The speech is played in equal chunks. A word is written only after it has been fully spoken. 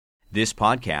This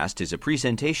podcast is a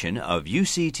presentation of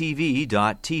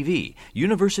UCTV.tv,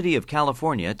 University of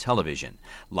California Television.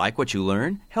 Like what you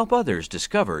learn? Help others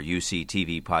discover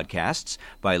UCTV podcasts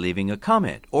by leaving a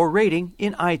comment or rating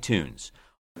in iTunes.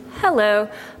 Hello,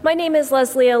 my name is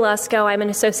Leslie Olesko. I'm an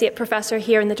associate professor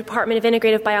here in the Department of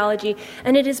Integrative Biology,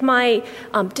 and it is my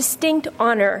distinct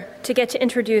honor to get to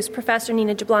introduce Professor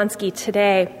Nina Jablonski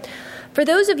today. For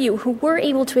those of you who were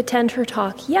able to attend her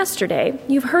talk yesterday,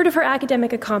 you've heard of her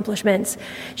academic accomplishments.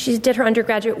 She did her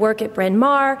undergraduate work at Bryn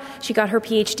Mawr. She got her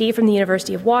PhD from the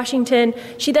University of Washington.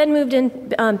 She then moved in,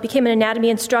 became an anatomy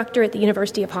instructor at the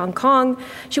University of Hong Kong.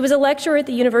 She was a lecturer at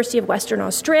the University of Western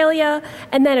Australia,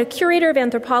 and then a curator of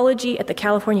anthropology at the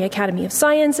California Academy of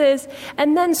Sciences,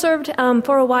 and then served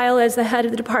for a while as the head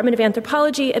of the Department of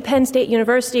Anthropology at Penn State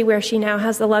University, where she now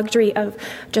has the luxury of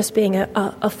just being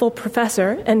a full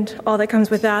professor and all that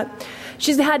comes with that.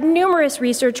 She's had numerous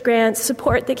research grants,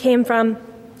 support that came from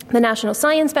the National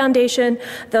Science Foundation,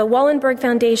 the Wallenberg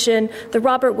Foundation, the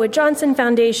Robert Wood Johnson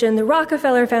Foundation, the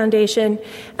Rockefeller Foundation,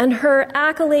 and her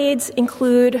accolades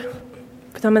include,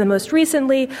 some of the most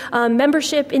recently,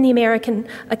 membership in the American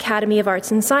Academy of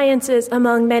Arts and Sciences,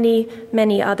 among many,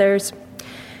 many others.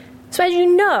 So as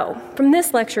you know from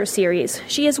this lecture series,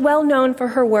 she is well known for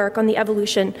her work on the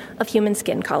evolution of human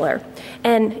skin color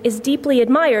and is deeply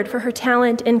admired for her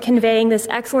talent in conveying this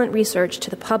excellent research to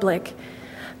the public.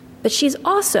 But she's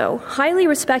also highly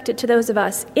respected to those of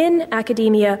us in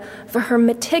academia for her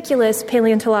meticulous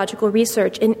paleontological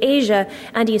research in Asia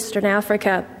and Eastern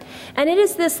Africa. And it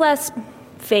is this less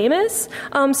famous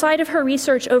side of her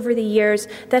research over the years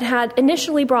that had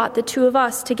initially brought the two of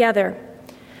us together.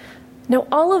 Now,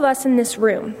 all of us in this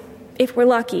room, if we're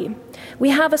lucky, we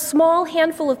have a small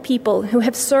handful of people who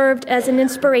have served as an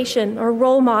inspiration or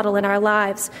role model in our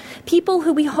lives, people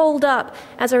who we hold up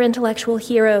as our intellectual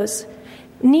heroes.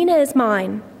 Nina is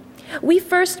mine. We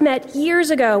first met years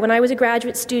ago when I was a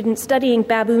graduate student studying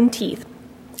baboon teeth,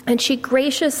 and she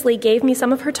graciously gave me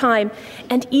some of her time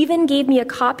and even gave me a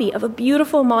copy of a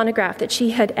beautiful monograph that she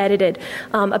had edited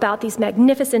about these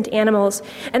magnificent animals.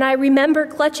 And I remember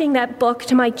clutching that book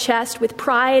to my chest with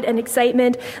pride and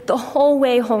excitement the whole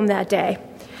way home that day.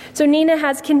 So Nina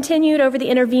has continued over the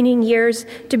intervening years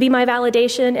to be my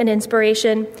validation and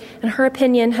inspiration, and her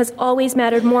opinion has always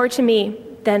mattered more to me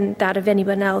than that of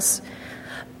anyone else.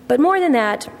 But more than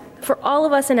that, for all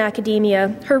of us in academia,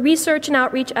 her research and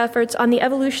outreach efforts on the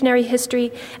evolutionary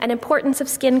history and importance of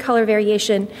skin color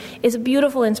variation is a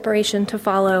beautiful inspiration to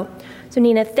follow. So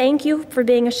Nina, thank you for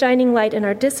being a shining light in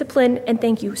our discipline, and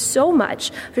thank you so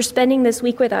much for spending this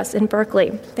week with us in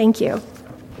Berkeley. Thank you.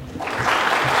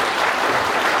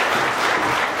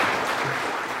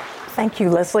 Thank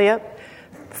you, Leslie,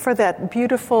 for that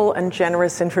beautiful and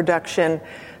generous introduction.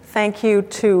 Thank you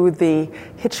to the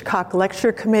Hitchcock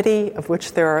Lecture Committee, of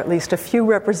which there are at least a few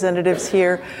representatives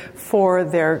here, for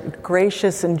their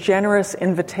gracious and generous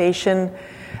invitation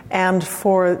and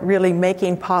for really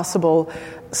making possible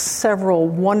several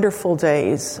wonderful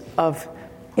days of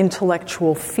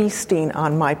intellectual feasting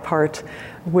on my part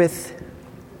with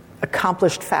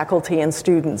accomplished faculty and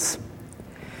students.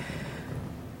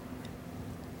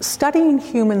 Studying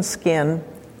human skin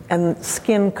and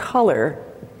skin color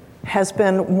has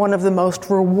been one of the most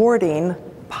rewarding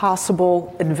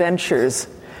possible adventures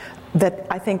that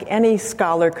I think any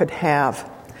scholar could have.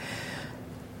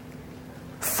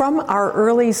 From our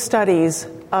early studies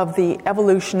of the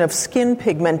evolution of skin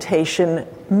pigmentation,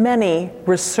 many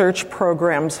research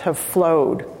programs have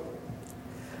flowed.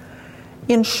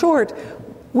 In short,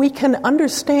 we can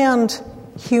understand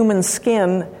human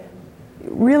skin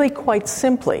really quite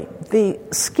simply. The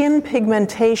skin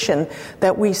pigmentation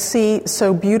that we see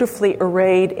so beautifully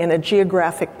arrayed in a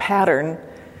geographic pattern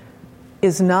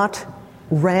is not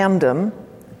random.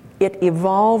 It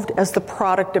evolved as the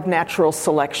product of natural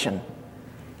selection.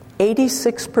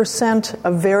 86%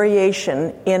 of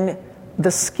variation in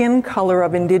the skin color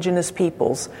of indigenous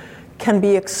peoples can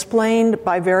be explained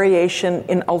by variation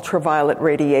in ultraviolet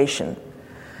radiation.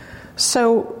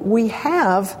 So we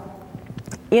have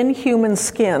in human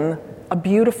skin a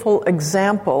beautiful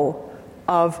example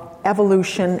of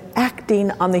evolution acting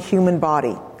on the human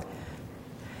body.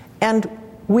 And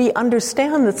we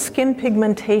understand that skin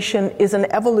pigmentation is an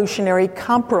evolutionary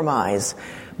compromise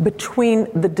between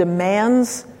the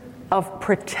demands of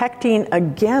protecting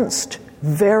against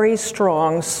very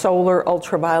strong solar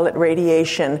ultraviolet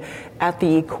radiation at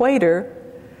the equator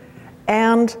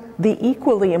and the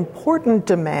equally important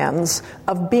demands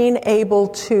of being able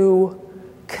to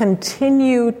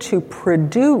continue to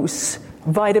produce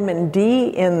vitamin D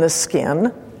in the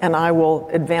skin, and I will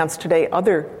advance today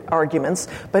other arguments,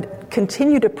 but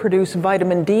continue to produce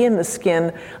vitamin D in the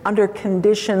skin under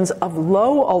conditions of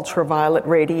low ultraviolet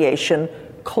radiation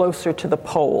closer to the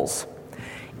poles.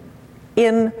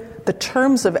 In the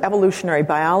terms of evolutionary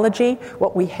biology,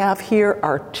 what we have here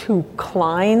are two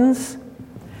clines,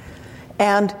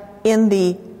 and in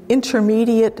the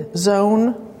intermediate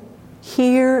zone,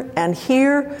 here and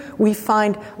here, we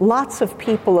find lots of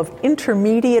people of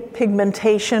intermediate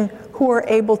pigmentation who are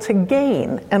able to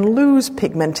gain and lose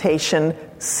pigmentation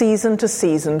season to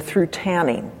season through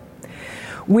tanning.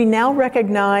 We now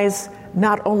recognize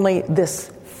not only this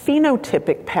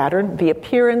phenotypic pattern, the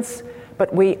appearance,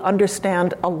 but we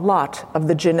understand a lot of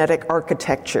the genetic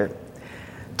architecture.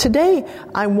 Today,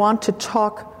 I want to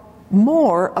talk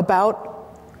more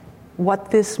about what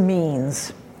this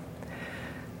means.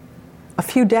 A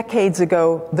few decades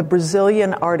ago, the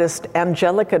Brazilian artist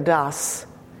Angelica Das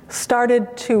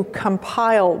started to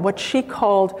compile what she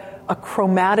called a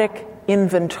chromatic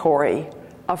inventory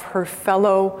of her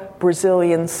fellow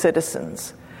Brazilian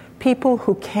citizens, people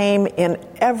who came in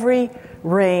every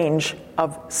range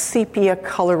of sepia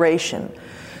coloration.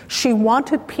 She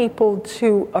wanted people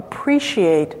to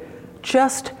appreciate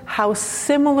just how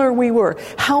similar we were,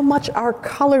 how much our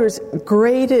colors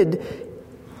graded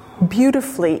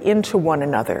beautifully into one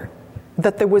another,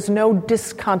 that there was no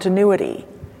discontinuity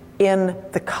in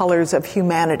the colors of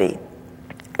humanity.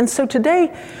 And so today,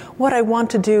 what I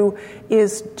want to do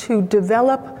is to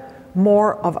develop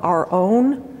more of our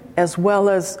own, as well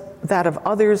as that of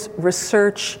others,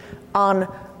 research on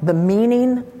the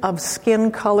meaning of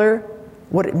skin color,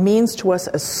 what it means to us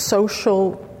as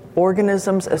social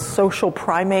organisms, as social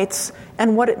primates,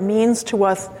 and what it means to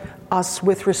us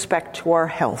with respect to our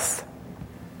health.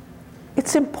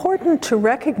 It's important to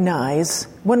recognize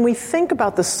when we think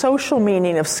about the social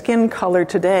meaning of skin color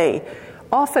today,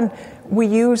 often we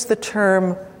use the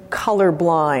term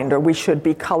colorblind, or we should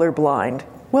be colorblind.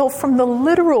 Well, from the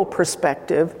literal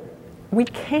perspective, we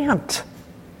can't.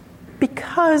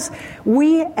 Because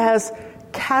we as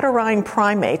catarrhine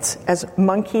primates, as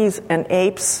monkeys and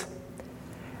apes,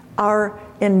 are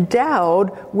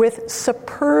endowed with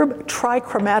superb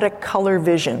trichromatic color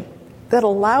vision that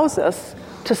allows us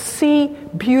to see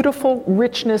beautiful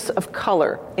richness of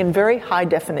color in very high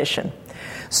definition.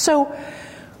 So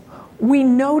we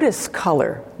notice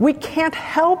color. We can't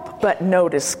help but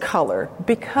notice color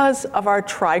because of our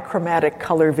trichromatic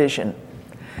color vision.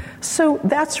 So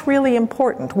that's really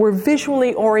important. We're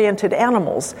visually oriented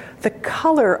animals. The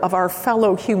color of our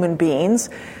fellow human beings,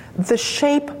 the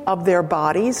shape of their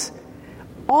bodies,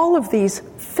 all of these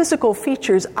physical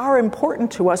features are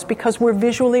important to us because we're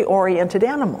visually oriented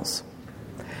animals.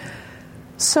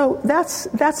 So that's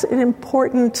an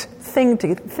important thing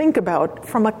to think about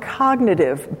from a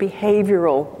cognitive,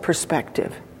 behavioral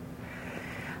perspective.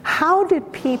 How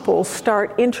did people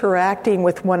start interacting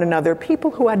with one another,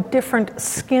 people who had different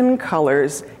skin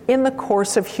colors, in the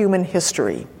course of human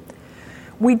history?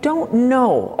 We don't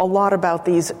know a lot about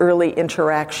these early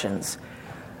interactions.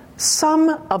 Some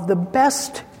of the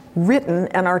best written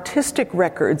and artistic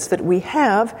records that we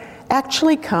have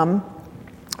actually come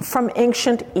from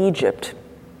ancient Egypt.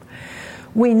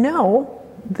 We know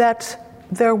that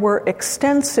there were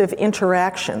extensive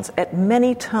interactions at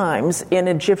many times in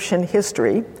Egyptian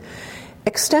history,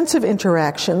 extensive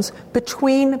interactions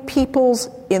between peoples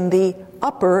in the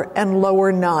upper and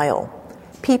lower Nile,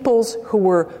 peoples who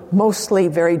were mostly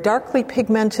very darkly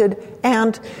pigmented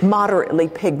and moderately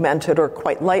pigmented or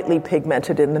quite lightly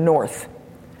pigmented in the north.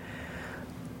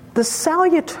 The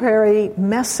salutary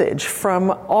message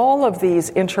from all of these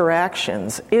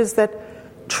interactions is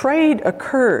that trade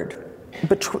occurred.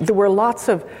 There were lots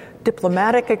of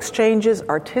diplomatic exchanges,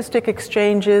 artistic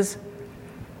exchanges,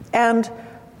 and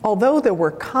although there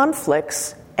were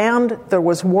conflicts and there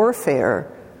was warfare,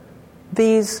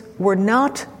 these were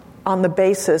not on the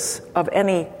basis of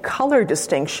any color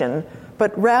distinction,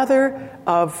 but rather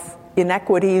of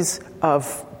inequities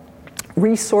of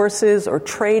resources or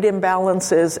trade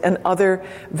imbalances and other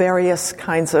various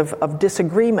kinds of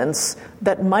disagreements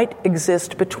that might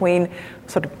exist between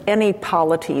sort of any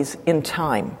polities in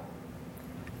time.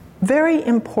 Very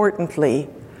importantly,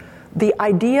 the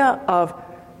idea of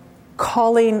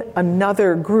calling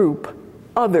another group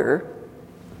other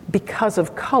because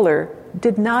of color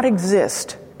did not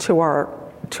exist to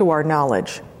our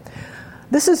knowledge.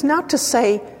 This is not to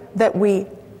say that we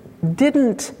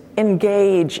didn't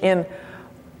engage in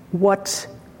what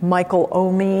Michael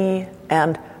Omi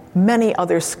and many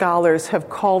other scholars have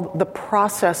called the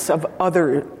process of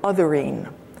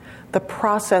othering, the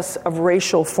process of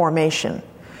racial formation.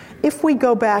 If we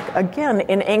go back again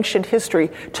in ancient history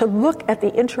to look at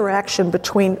the interaction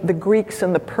between the Greeks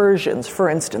and the Persians, for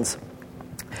instance,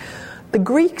 The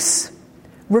Greeks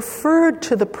referred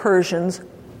to the Persians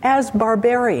as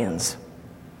barbarians.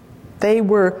 They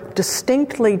were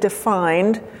distinctly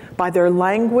defined by their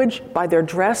language, by their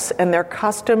dress, and their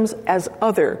customs as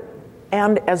other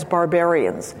and as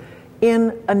barbarians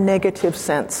in a negative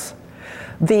sense.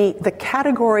 The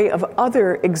category of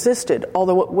other existed,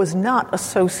 although it was not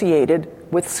associated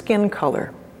with skin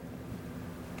color.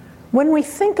 When we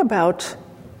think about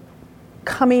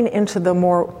coming into the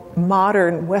more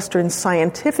modern Western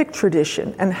scientific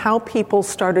tradition and how people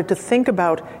started to think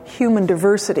about human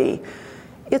diversity,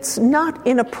 it's not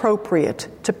inappropriate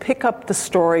to pick up the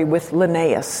story with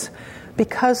Linnaeus,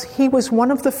 because he was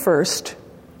one of the first,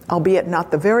 albeit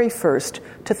not the very first,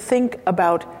 to think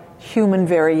about human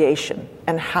variation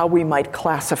and how we might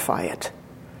classify it.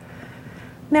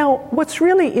 Now, what's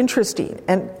really interesting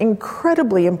and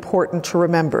incredibly important to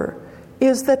remember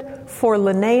is that for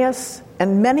Linnaeus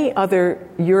and many other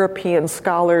European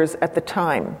scholars at the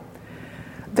time,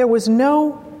 there was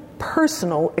no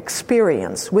personal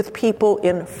experience with people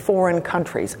in foreign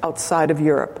countries outside of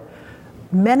Europe.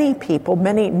 Many people,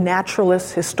 many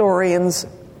naturalists, historians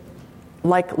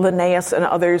like Linnaeus and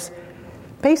others,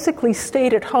 basically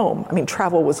stayed at home. I mean,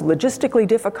 travel was logistically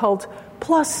difficult,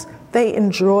 plus they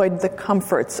enjoyed the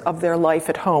comforts of their life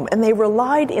at home. And they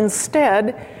relied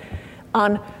instead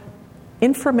on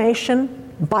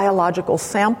information, biological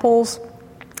samples,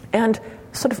 and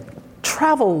sort of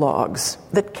travel logs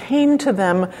that came to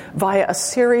them via a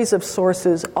series of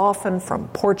sources, often from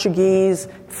Portuguese,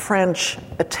 French,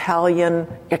 Italian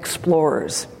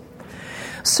explorers.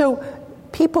 So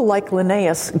people like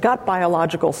Linnaeus got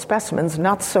biological specimens,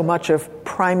 not so much of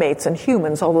primates and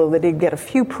humans, although they did get a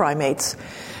few primates,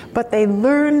 but they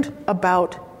learned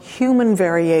about human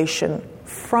variation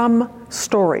from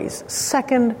stories,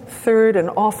 second, third, and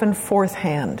often fourth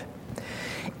hand.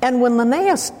 And when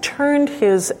Linnaeus turned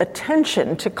his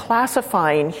attention to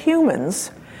classifying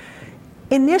humans,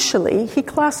 initially he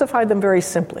classified them very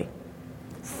simply.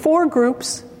 4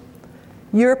 groups: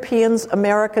 Europeans,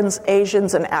 Americans,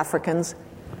 Asians, and Africans,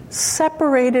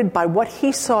 separated by what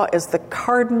he saw as the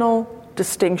cardinal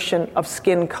distinction of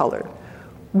skin color: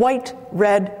 white,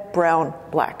 red, brown,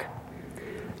 black.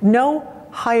 No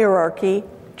hierarchy,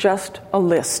 just a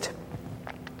list.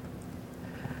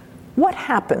 What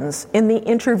happens in the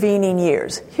intervening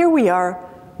years? Here we are,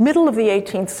 middle of the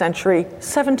 18th century,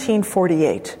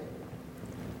 1748.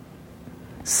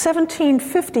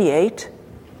 1758,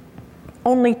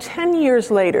 only 10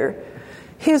 years later,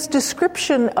 his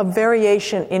description of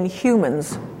variation in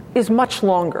humans is much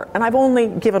longer, and I've only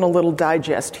given a little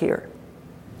digest here.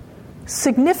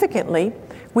 Significantly,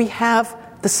 we have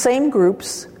the same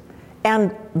groups,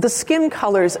 and the skin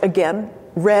colors, again,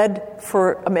 red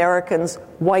for Americans,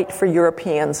 white for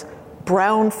Europeans,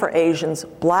 brown for Asians,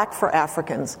 black for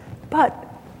Africans. But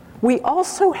we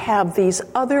also have these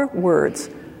other words: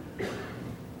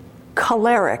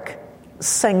 choleric,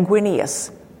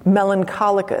 sanguineous,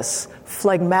 melancholicus,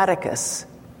 phlegmaticus,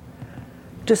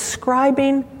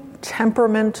 describing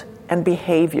temperament and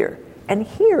behavior. And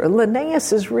here,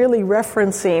 Linnaeus is really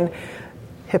referencing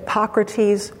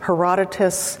Hippocrates,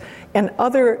 Herodotus, and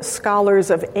other scholars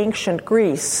of ancient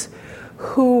Greece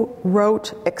who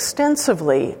wrote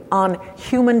extensively on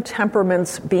human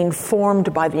temperaments being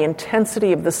formed by the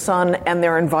intensity of the sun and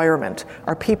their environment.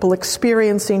 Are people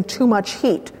experiencing too much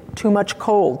heat, too much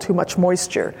cold, too much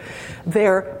moisture?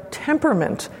 Their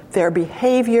temperament, their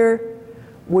behavior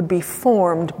would be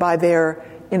formed by their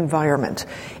environment.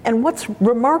 And what's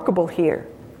remarkable here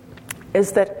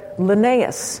is that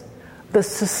Linnaeus, the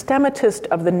systematist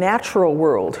of the natural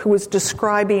world, who was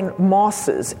describing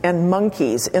mosses and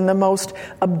monkeys in the most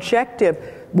objective,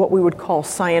 what we would call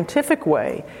scientific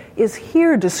way, is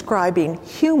here describing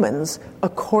humans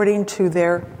according to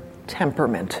their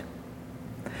temperament.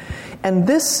 And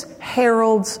this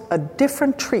heralds a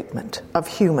different treatment of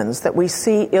humans that we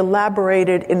see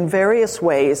elaborated in various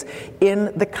ways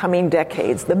in the coming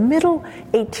decades. The middle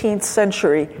 18th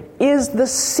century is the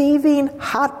seething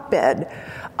hotbed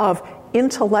of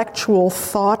intellectual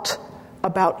thought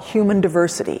about human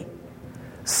diversity.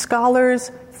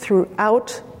 Scholars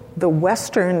throughout the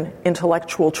Western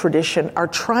intellectual tradition are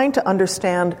trying to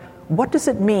understand, what does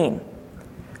it mean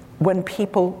when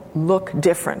people look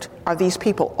different? Are these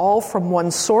people all from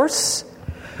one source?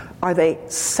 Are they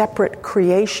separate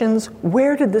creations?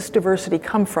 Where did this diversity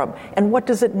come from? And what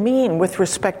does it mean with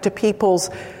respect to people's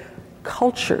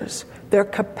cultures, their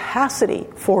capacity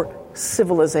for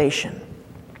civilization?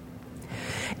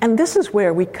 And this is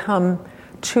where we come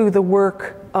to the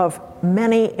work of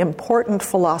many important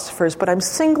philosophers, but I'm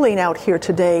singling out here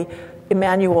today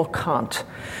Immanuel Kant,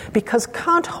 because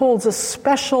Kant holds a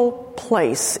special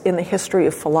place in the history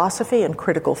of philosophy and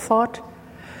critical thought.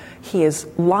 He is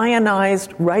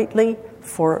lionized rightly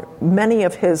for many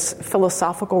of his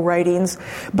philosophical writings,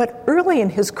 but early in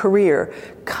his career,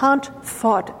 Kant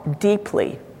thought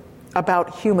deeply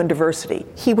about human diversity.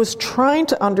 He was trying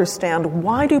to understand,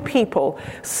 why do people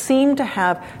seem to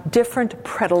have different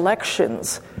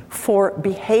predilections for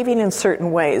behaving in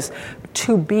certain ways,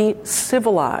 to be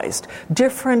civilized,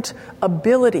 different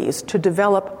abilities to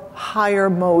develop higher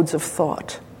modes of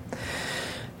thought.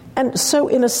 And so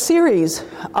in a series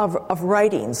of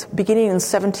writings, beginning in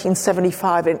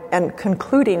 1775 and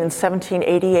concluding in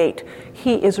 1788,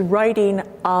 he is writing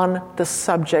on the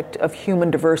subject of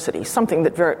human diversity, something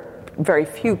that very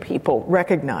few people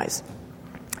recognize.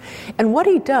 And what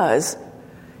he does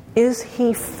is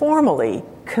he formally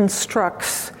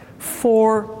constructs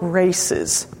 4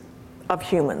 races of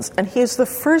humans. And he is the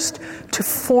first to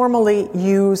formally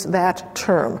use that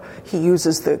term. He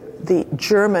uses the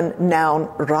German noun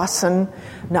Rassen,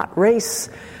 not race,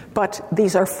 but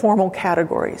these are formal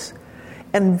categories.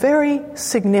 And very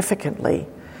significantly,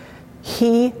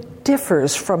 he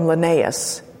differs from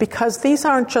Linnaeus, because these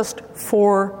aren't just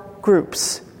 4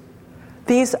 groups.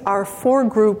 These are 4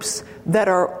 groups that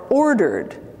are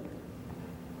ordered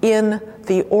in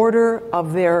the order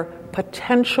of their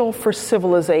potential for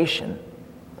civilization,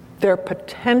 their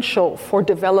potential for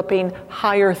developing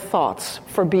higher thoughts,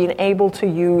 for being able to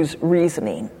use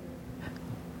reasoning.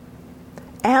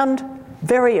 And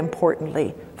very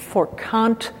importantly, for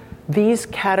Kant, these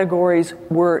categories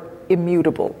were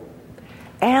immutable.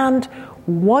 And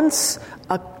once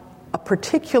a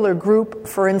particular group,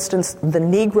 for instance, the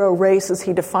Negro race as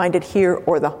he defined it here,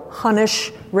 or the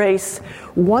Hunnish race,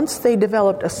 once they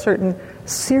developed a certain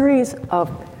series of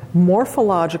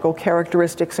morphological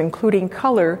characteristics, including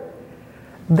color,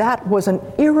 that was an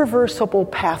irreversible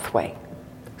pathway.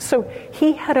 So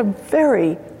he had a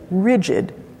very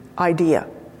rigid idea,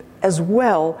 as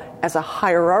well as a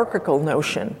hierarchical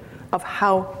notion of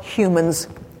how humans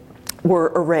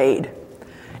were arrayed.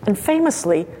 And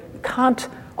famously, Kant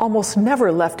almost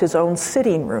never left his own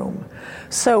sitting room.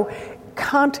 So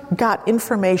Kant got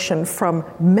information from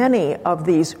many of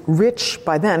these rich,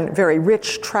 by then very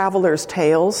rich, travelers'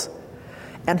 tales,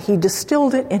 and he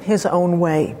distilled it in his own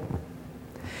way.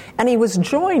 And he was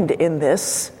joined in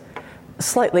this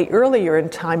slightly earlier in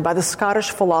time by the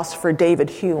Scottish philosopher David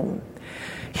Hume.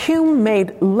 Hume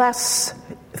made less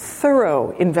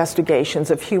thorough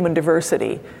investigations of human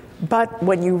diversity, but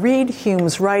when you read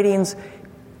Hume's writings,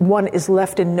 one is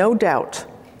left in no doubt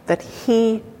that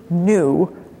he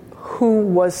knew who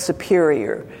was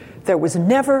superior. There was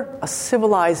never a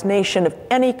civilized nation of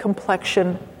any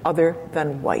complexion other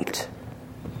than white.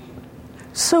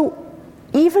 So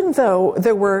even though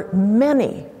there were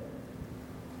many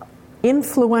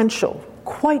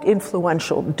quite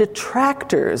influential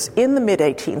detractors in the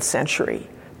mid-18th century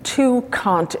to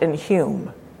Kant and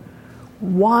Hume,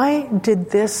 why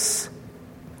did this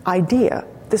idea,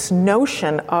 this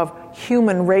notion of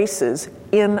human races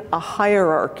in a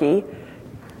hierarchy,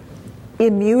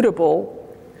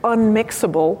 immutable,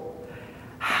 unmixable,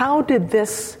 how did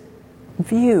this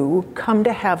view come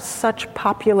to have such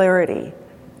popularity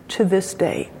to this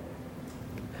day?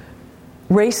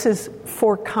 Races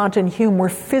for Kant and Hume were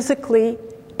physically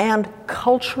and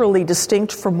culturally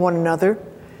distinct from one another,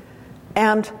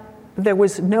 and there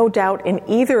was no doubt in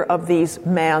either of these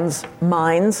men's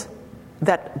minds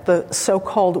that the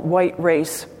so-called white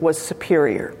race was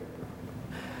superior.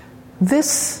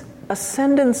 This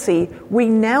ascendancy we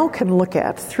now can look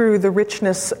at through the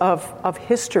richness of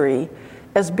history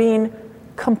as being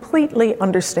completely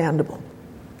understandable.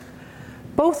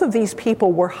 Both of these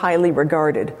people were highly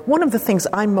regarded. One of the things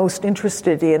I'm most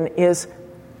interested in is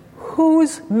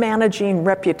who's managing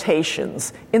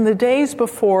reputations. In the days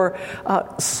before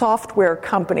software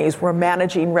companies were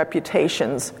managing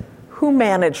reputations, who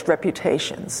managed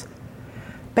reputations?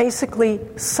 Basically,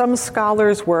 some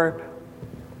scholars were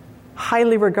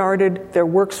highly regarded. Their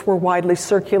works were widely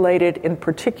circulated in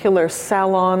particular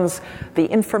salons. The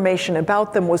information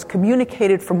about them was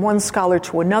communicated from one scholar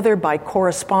to another by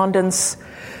correspondence.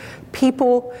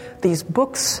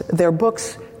 Their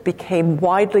books became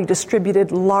widely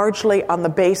distributed largely on the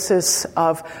basis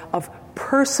of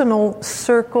personal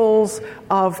circles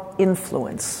of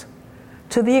influence,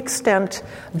 to the extent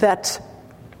that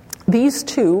these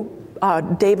two,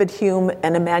 David Hume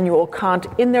and Immanuel Kant,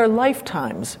 in their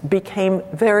lifetimes became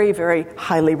very, very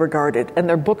highly regarded, and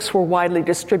their books were widely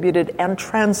distributed and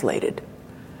translated.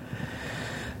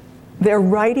 Their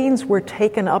writings were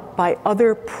taken up by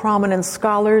other prominent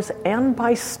scholars and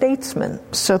by statesmen,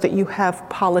 so that you have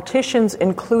politicians,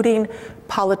 including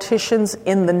politicians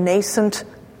in the nascent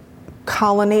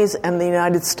colonies and the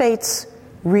United States,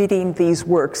 reading these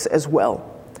works as well.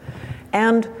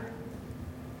 And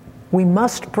we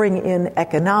must bring in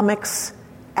economics.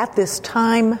 At this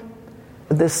time,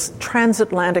 this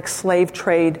transatlantic slave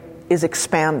trade is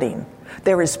expanding.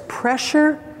 There is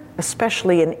pressure,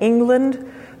 especially in England,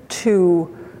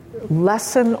 to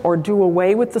lessen or do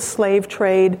away with the slave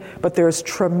trade, but there's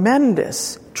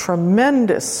tremendous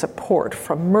support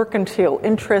from mercantile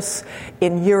interests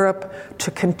in Europe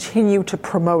to continue to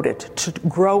promote it, to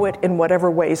grow it in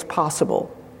whatever ways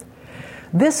possible.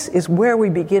 This is where we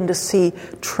begin to see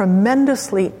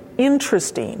tremendously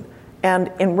interesting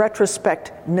and, in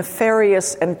retrospect,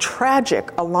 nefarious and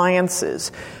tragic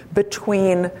alliances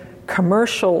between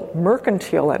commercial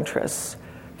mercantile interests,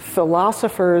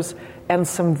 philosophers, and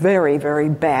some very, very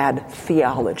bad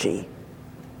theology.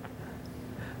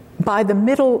 By the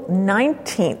middle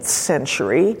 19th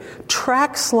century,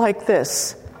 tracts like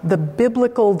this, The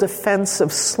Biblical Defense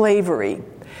of Slavery,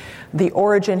 The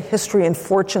Origin, History, and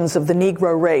Fortunes of the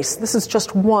Negro Race, this is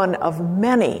just one of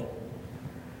many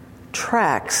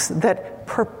tracts that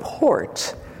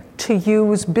purport to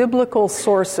use biblical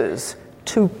sources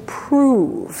to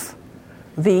prove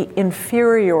the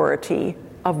inferiority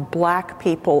of black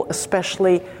people,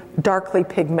 especially darkly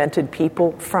pigmented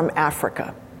people from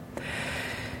Africa.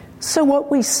 So what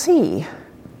we see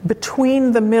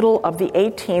between the middle of the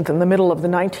 18th and the middle of the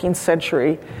 19th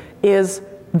century is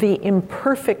the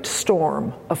imperfect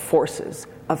storm of forces,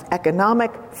 of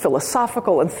economic,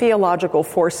 philosophical, and theological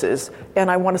forces,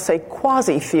 and I want to say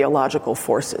quasi-theological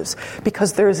forces,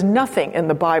 because there is nothing in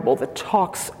the Bible that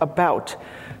talks about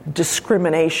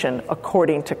discrimination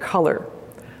according to color.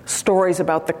 Stories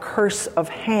about the curse of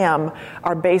Ham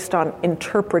are based on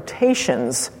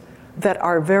interpretations that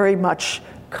are very much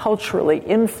culturally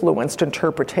influenced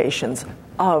interpretations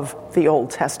of the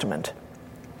Old Testament.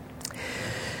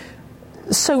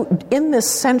 So in this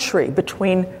century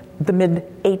between the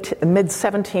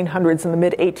mid-1700s and the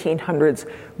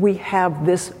mid-1800s, we have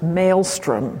this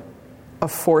maelstrom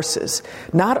of forces,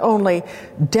 not only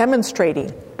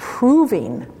demonstrating,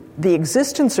 proving the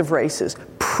existence of races,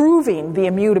 proving the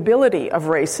immutability of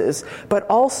races, but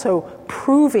also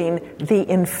proving the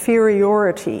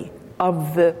inferiority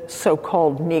of the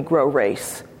so-called Negro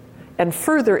race. And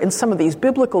further, in some of these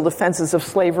biblical defenses of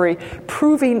slavery,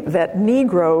 proving that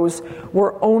Negroes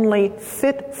were only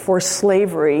fit for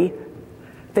slavery,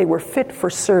 they were fit for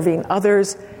serving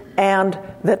others, and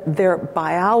that their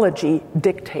biology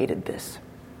dictated this.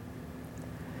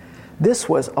 This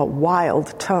was a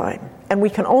wild time, and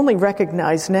we can only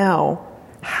recognize now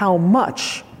how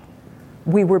much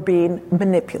we were being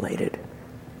manipulated.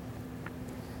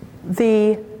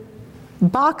 The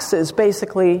boxes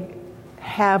basically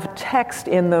have text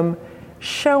in them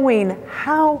showing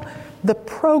how the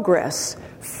progress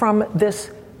from this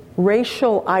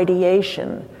racial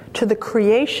ideation to the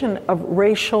creation of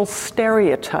racial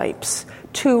stereotypes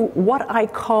to what I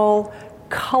call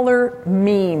color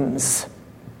memes,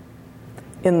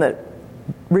 in the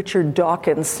Richard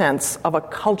Dawkins sense of a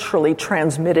culturally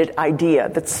transmitted idea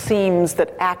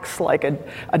that acts like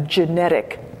a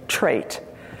genetic trait.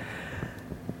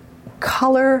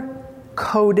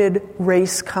 Color-coded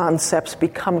race concepts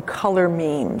become color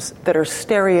memes that are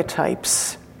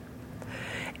stereotypes.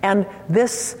 And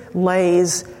this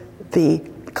lays the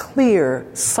clear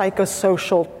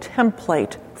psychosocial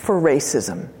template for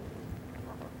racism.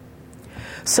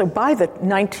 So by the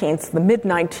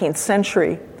mid-19th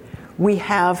century, we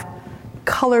have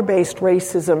color-based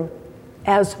racism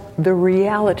as the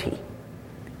reality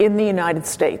in the United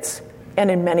States and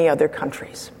in many other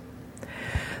countries.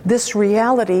 This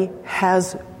reality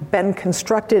has been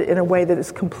constructed in a way that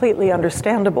is completely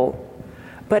understandable,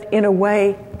 but in a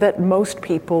way that most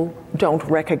people don't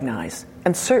recognize,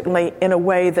 and certainly in a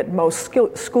way that most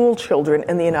school children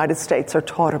in the United States are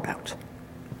taught about.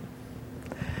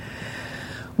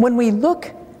 When we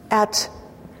look at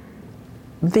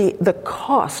the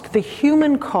cost, the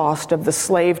human cost of the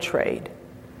slave trade,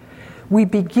 we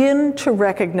begin to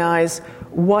recognize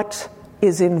what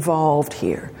is involved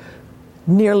here.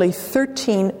 Nearly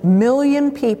 13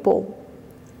 million people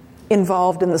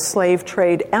involved in the slave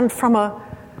trade, and from a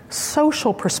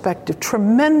social perspective,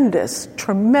 tremendous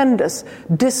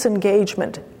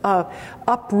disengagement,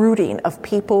 uprooting of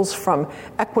peoples from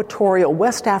equatorial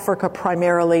West Africa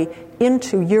primarily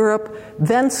into Europe,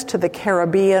 thence to the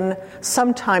Caribbean,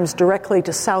 sometimes directly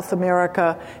to South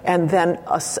America, and then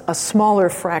a smaller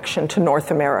fraction to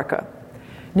North America.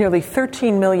 nearly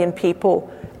 13 million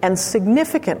people, and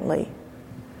significantly,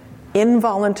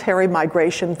 involuntary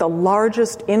migration, the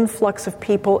largest influx of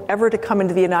people ever to come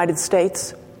into the United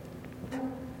States.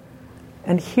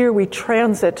 And here we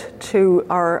transit to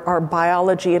our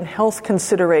biology and health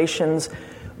considerations,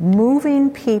 moving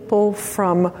people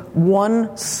from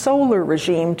one solar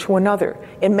regime to another.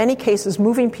 In many cases,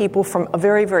 moving people from a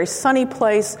very, very sunny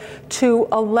place to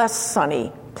a less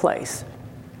sunny place.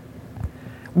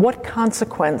 What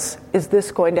consequence is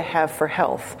this going to have for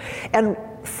health? And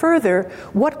further,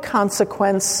 what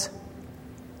consequence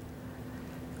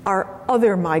are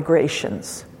other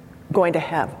migrations going to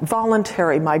have?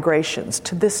 Voluntary migrations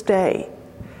to this day.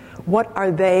 What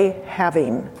are they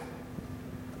having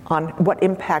on, what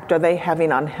impact are they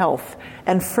having on health?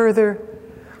 And further,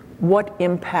 what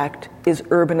impact is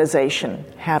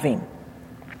urbanization having?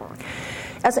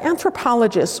 As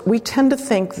anthropologists, we tend to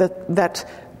think that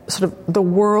sort of the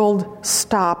world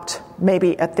stopped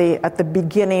maybe at the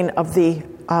beginning of the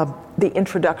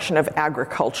introduction of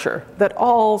agriculture, that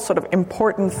all sort of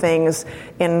important things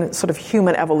in sort of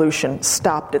human evolution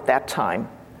stopped at that time.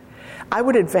 I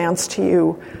would advance to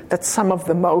you that some of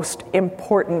the most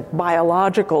important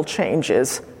biological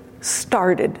changes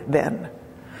started then.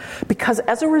 Because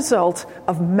as a result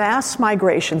of mass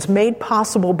migrations made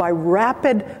possible by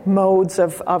rapid modes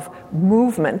of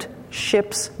movement,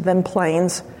 ships, then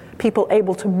planes, people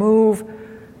able to move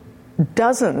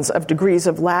dozens of degrees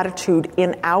of latitude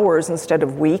in hours instead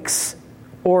of weeks,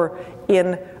 or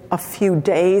in a few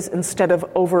days instead of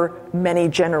over many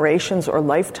generations or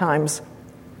lifetimes,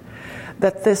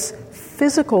 that this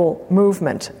physical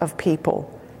movement of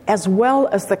people, as well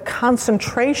as the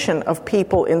concentration of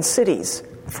people in cities,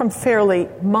 from fairly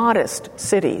modest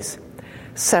cities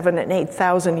 7,000 and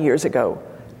 8,000 years ago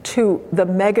to the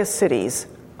mega cities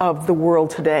of the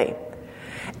world today,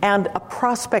 and a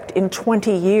prospect in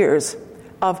 20 years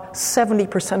of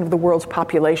 70% of the world's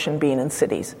population being in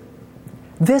cities.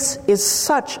 This is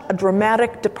such a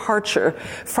dramatic departure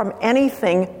from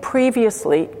anything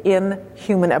previously in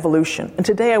human evolution. And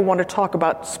today I want to talk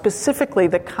about specifically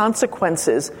the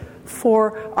consequences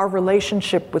for our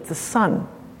relationship with the sun.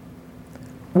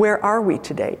 Where are we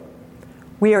today?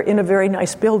 We are in a very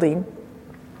nice building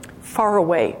far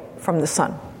away from the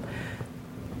sun.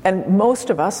 And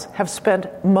most of us have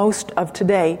spent most of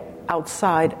today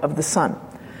outside of the sun.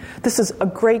 This is a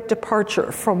great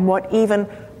departure from what even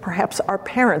perhaps our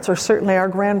parents, or certainly our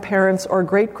grandparents or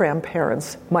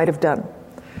great-grandparents, might have done.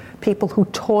 People who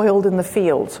toiled in the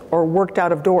fields or worked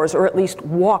out of doors, or at least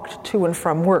walked to and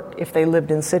from work if they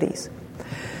lived in cities.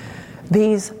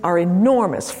 These are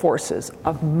enormous forces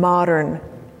of modern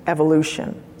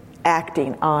evolution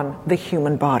acting on the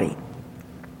human body.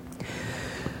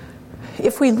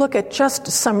 If we look at just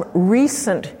some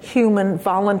recent human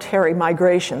voluntary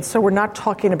migrations, so we're not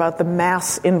talking about the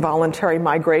mass involuntary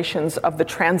migrations of the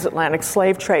transatlantic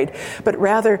slave trade, but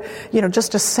rather,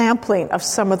 just a sampling of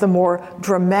some of the more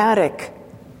dramatic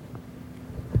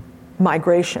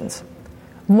migrations.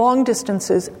 Long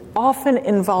distances, often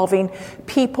involving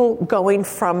people going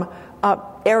from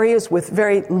areas with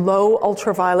very low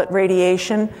ultraviolet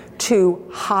radiation to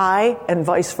high and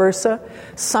vice versa,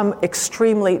 some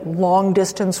extremely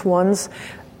long-distance ones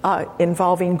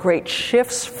involving great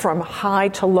shifts from high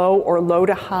to low or low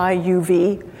to high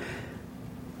UV.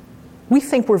 We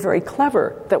think we're very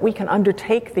clever that we can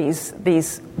undertake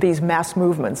these mass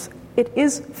movements. It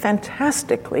is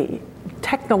fantastically,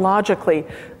 technologically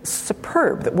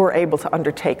superb that we're able to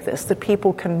undertake this, that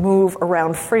people can move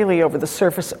around freely over the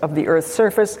surface of the Earth's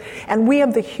surface, and we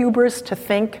have the hubris to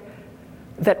think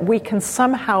that we can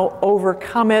somehow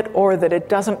overcome it, or that it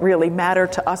doesn't really matter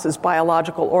to us as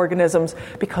biological organisms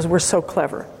because we're so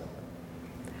clever.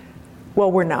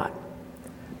 Well, we're not.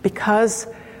 Because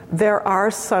there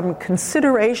are some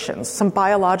considerations, some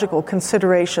biological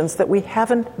considerations that we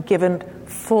haven't given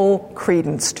full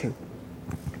credence to.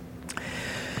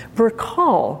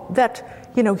 Recall that,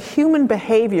 human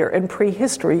behavior in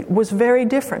prehistory was very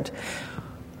different.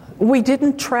 We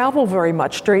didn't travel very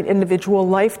much during individual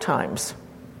lifetimes.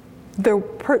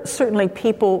 Certainly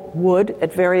people would,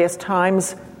 at various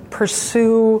times,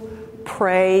 pursue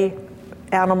prey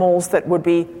animals that would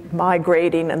be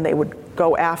migrating, and they would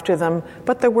go after them.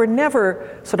 But there were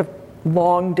never sort of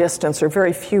long distance, or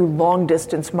very few long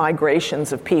distance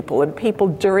migrations of people, and people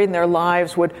during their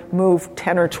lives would move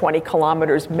 10 or 20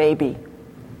 kilometers maybe.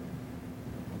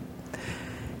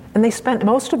 And they spent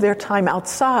most of their time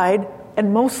outside,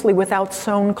 and mostly without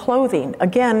sewn clothing.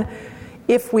 Again,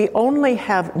 if we only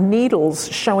have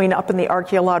needles showing up in the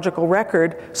archaeological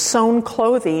record, sewn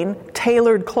clothing,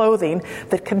 tailored clothing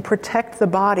that can protect the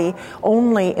body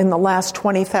only in the last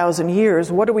 20,000 years,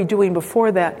 what are we doing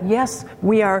before that? Yes,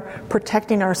 we are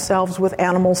protecting ourselves with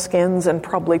animal skins and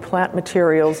probably plant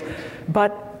materials,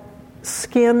 but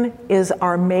skin is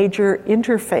our major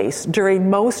interface. During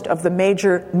most of the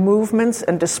major movements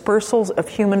and dispersals of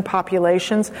human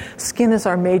populations, skin is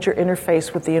our major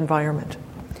interface with the environment.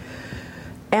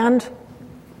 And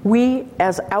we,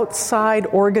 as outside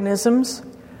organisms,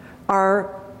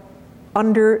 are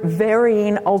under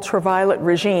varying ultraviolet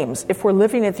regimes. If we're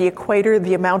living at the equator,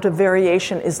 the amount of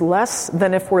variation is less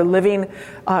than if we're living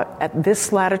at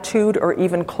this latitude or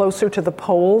even closer to the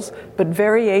poles, but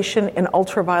variation in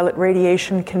ultraviolet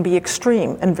radiation can be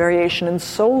extreme, and variation in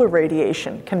solar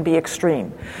radiation can be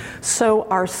extreme. So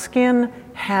our skin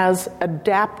has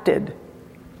adapted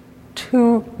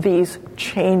to these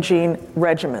changing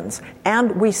regimens,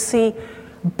 and we see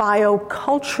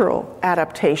biocultural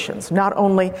adaptations, not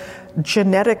only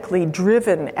genetically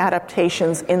driven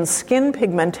adaptations in skin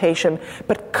pigmentation,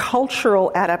 but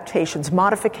cultural adaptations,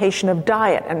 modification of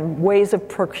diet and ways of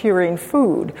procuring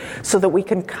food so that we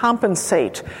can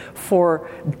compensate for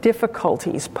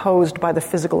difficulties posed by the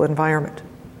physical environment.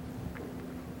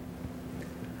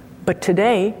 But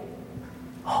today,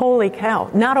 holy cow,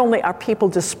 not only are people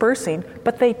dispersing,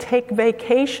 but they take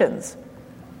vacations.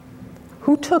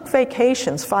 Who took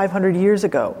vacations 500 years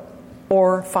ago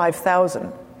or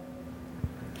 5,000?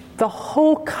 The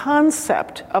whole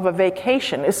concept of a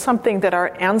vacation is something that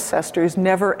our ancestors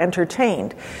never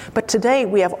entertained. But today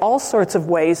we have all sorts of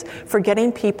ways for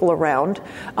getting people around.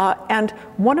 And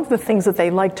one of the things that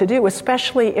they like to do,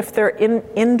 especially if they're in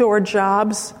indoor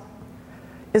jobs,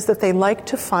 is that they like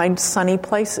to find sunny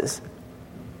places.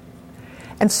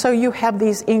 And so you have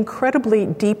these incredibly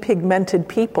depigmented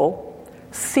people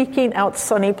seeking out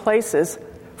sunny places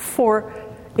for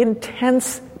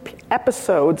intense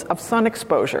episodes of sun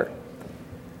exposure.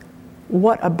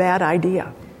 What a bad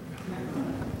idea.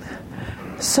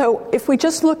 So if we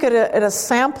just look at a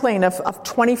sampling of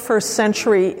 21st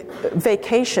century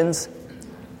vacations,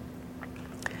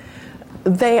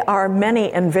 they are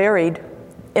many and varied.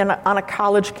 On a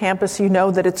college campus, you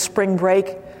know that it's spring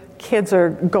break. Kids are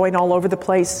going all over the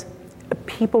place.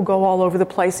 People go all over the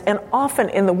place, and often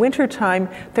in the wintertime,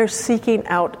 they're seeking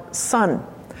out sun,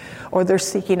 or they're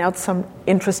seeking out some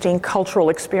interesting cultural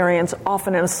experience,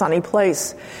 often in a sunny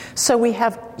place. So we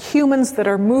have humans that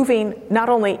are moving, not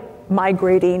only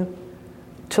migrating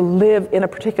to live in a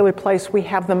particular place, we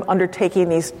have them undertaking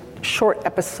these short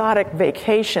episodic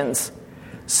vacations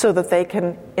so that they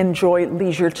can enjoy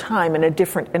leisure time in a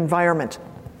different environment.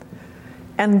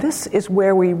 And this is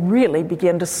where we really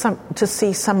begin to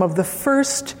see some of the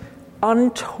first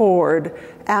untoward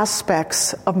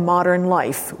aspects of modern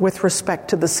life with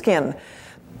respect to the skin.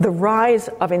 The rise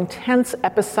of intense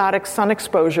episodic sun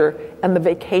exposure and the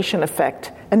vacation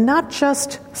effect. And not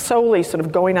just solely sort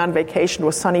of going on vacation to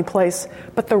a sunny place,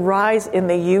 but the rise in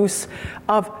the use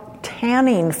of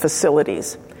tanning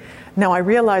facilities. Now, I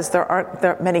realize there aren't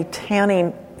that many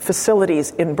tanning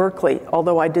facilities in Berkeley,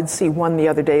 although I did see one the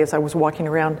other day as I was walking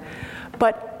around.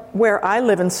 But where I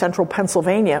live in central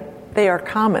Pennsylvania, they are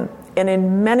common. And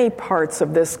in many parts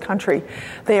of this country,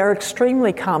 they are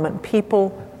extremely common.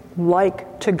 People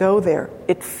like to go there.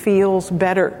 It feels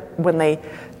better when they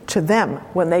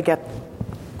get,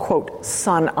 quote,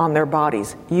 sun on their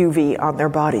bodies, UV on their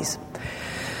bodies.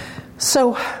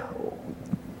 So,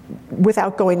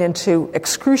 without going into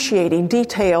excruciating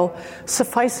detail,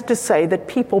 suffice it to say that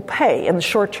people pay. In the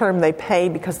short term, they pay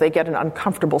because they get an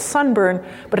uncomfortable sunburn,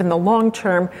 but in the long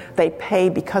term, they pay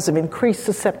because of increased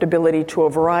susceptibility to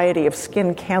a variety of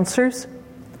skin cancers,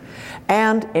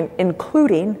 and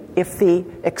including if the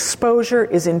exposure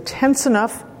is intense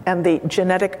enough and the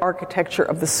genetic architecture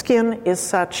of the skin is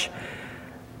such,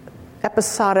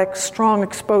 episodic, strong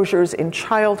exposures in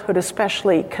childhood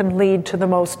especially can lead to the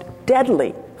most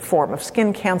deadly form of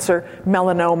skin cancer,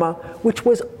 melanoma, which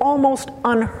was almost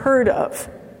unheard of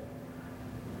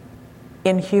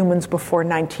in humans before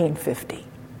 1950.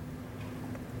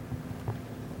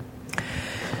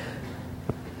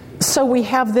 So we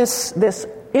have this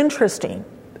interesting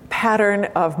pattern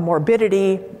of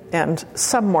morbidity and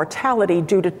some mortality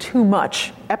due to too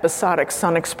much episodic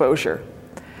sun exposure.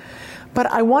 But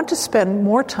I want to spend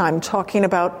more time talking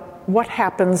about what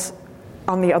happens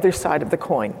on the other side of the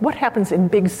coin. What happens in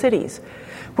big cities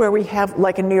where we have,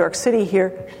 like in New York City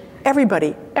here,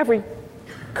 everybody, every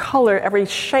color, every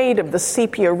shade of the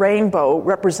sepia rainbow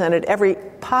represented, every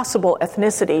possible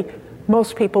ethnicity,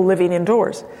 most people living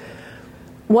indoors.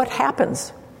 What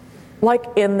happens like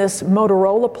in this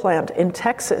Motorola plant in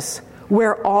Texas,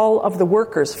 where all of the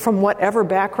workers from whatever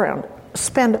background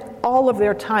spend all of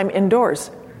their time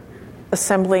indoors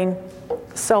assembling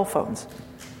cell phones.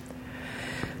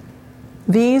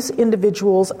 These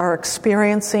individuals are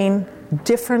experiencing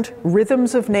different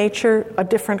rhythms of nature, a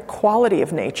different quality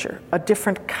of nature, a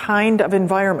different kind of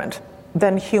environment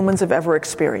than humans have ever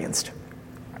experienced.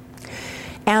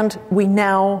 And we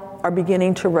now are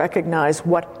beginning to recognize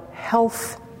what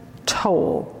health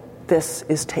toll this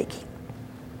is taking.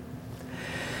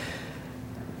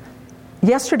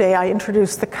 Yesterday, I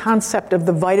introduced the concept of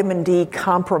the vitamin D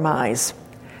compromise,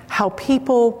 how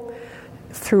people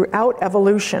throughout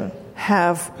evolution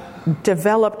have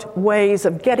developed ways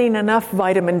of getting enough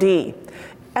vitamin D.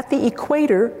 At the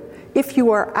equator, if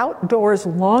you are outdoors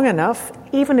long enough,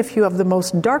 even if you have the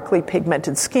most darkly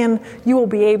pigmented skin, you will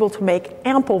be able to make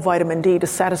ample vitamin D to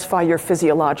satisfy your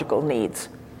physiological needs.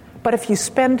 But if you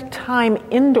spend time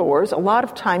indoors, a lot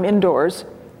of time indoors,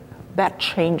 that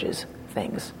changes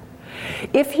things.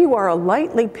 If you are a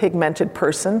lightly pigmented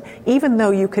person, even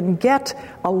though you can get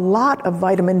a lot of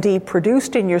vitamin D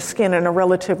produced in your skin in a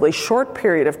relatively short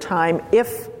period of time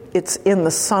if it's in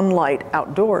the sunlight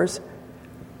outdoors,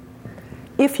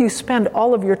 if you spend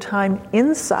all of your time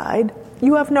inside,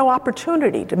 you have no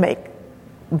opportunity to make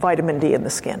vitamin D in the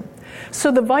skin.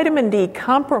 So the vitamin D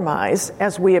compromise,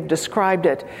 as we have described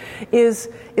it, is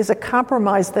a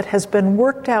compromise that has been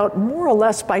worked out more or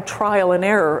less by trial and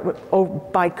error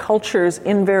by cultures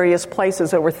in various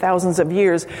places over thousands of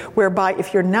years, whereby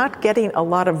if you're not getting a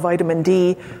lot of vitamin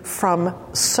D from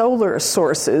solar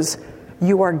sources,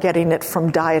 you are getting it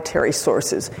from dietary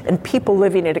sources. And people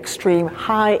living at extreme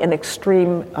high and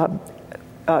extreme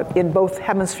in both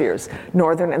hemispheres,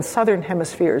 northern and southern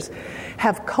hemispheres,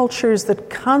 have cultures that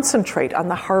concentrate on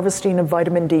the harvesting of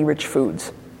vitamin D-rich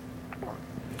foods.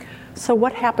 So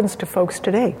what happens to folks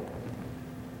today?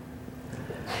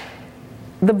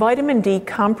 The vitamin D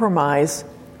compromise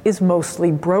is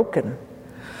mostly broken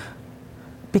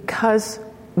because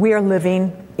we are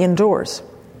living indoors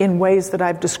in ways that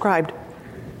I've described,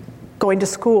 going to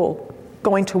school,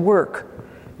 going to work.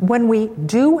 When we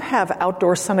do have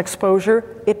outdoor sun exposure,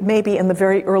 it may be in the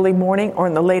very early morning or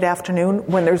in the late afternoon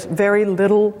when there's very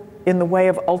little in the way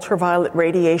of ultraviolet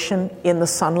radiation in the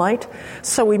sunlight.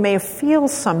 So we may feel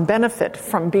some benefit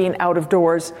from being out of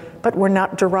doors, but we're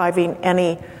not deriving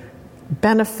any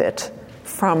benefit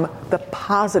from the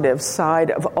positive side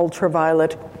of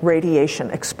ultraviolet radiation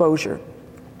exposure.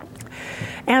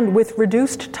 And with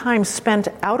reduced time spent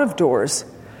out of doors,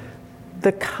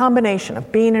 the combination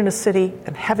of being in a city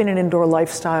and having an indoor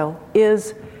lifestyle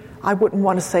is, I wouldn't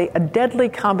want to say a deadly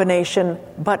combination,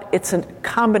 but it's a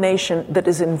combination that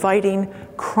is inviting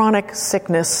chronic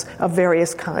sickness of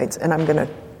various kinds, and I'm going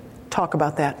to talk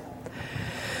about that.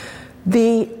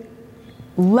 The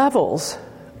levels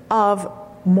of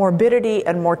morbidity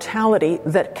and mortality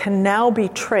that can now be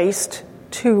traced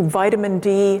to vitamin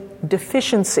D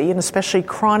deficiency, and especially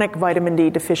chronic vitamin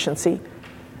D deficiency,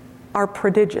 are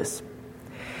prodigious.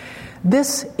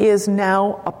 This is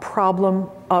now a problem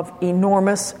of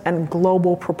enormous and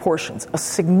global proportions, a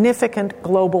significant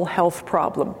global health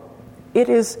problem. It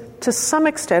is, to some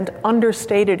extent,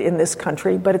 understated in this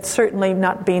country, but it's certainly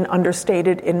not being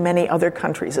understated in many other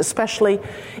countries, especially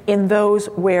in those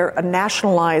where a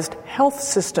nationalized health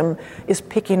system is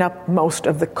picking up most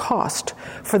of the cost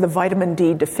for the vitamin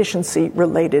D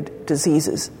deficiency-related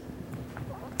diseases.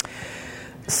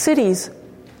 Cities,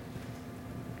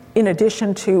 in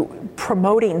addition to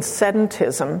promoting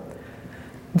sedentism,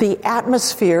 the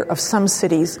atmosphere of some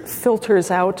cities filters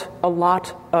out a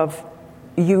lot of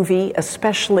UV,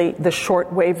 especially the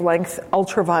short wavelength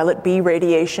ultraviolet B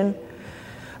radiation.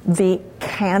 The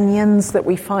canyons that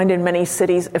we find in many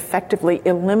cities effectively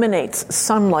eliminates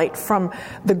sunlight from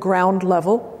the ground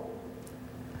level.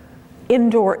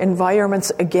 Indoor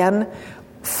environments, again,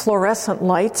 fluorescent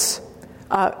lights,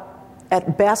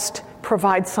 at best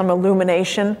provide some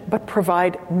illumination, but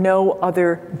provide no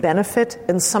other benefit,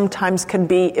 and sometimes can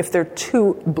be, if they're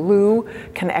too blue,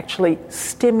 can actually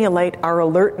stimulate our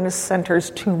alertness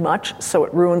centers too much, so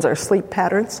it ruins our sleep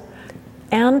patterns.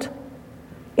 And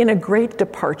in a great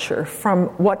departure from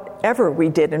whatever we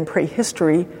did in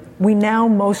prehistory, we now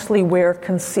mostly wear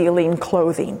concealing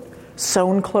clothing.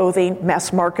 Sewn clothing,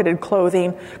 mass-marketed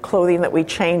clothing, clothing that we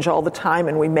change all the time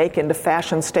and we make into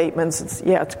fashion statements.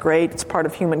 It's great, it's part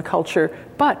of human culture,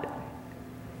 but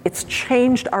it's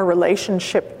changed our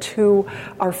relationship to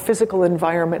our physical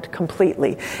environment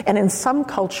completely. And in some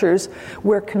cultures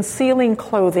where concealing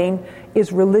clothing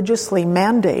is religiously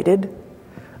mandated,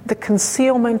 the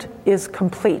concealment is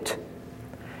complete.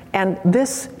 And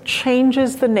this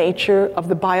changes the nature of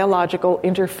the biological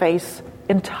interface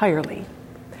entirely.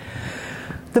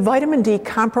 The vitamin D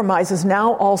compromise is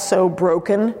now also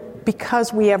broken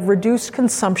because we have reduced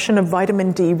consumption of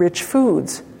vitamin D-rich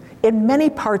foods. In many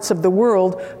parts of the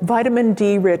world, vitamin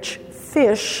D-rich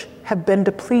fish have been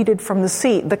depleted from the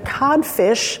sea. The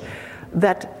codfish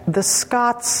that the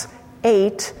Scots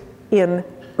ate in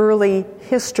early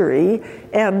history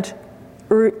and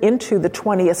into the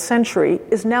 20th century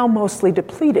is now mostly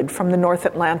depleted from the North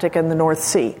Atlantic and the North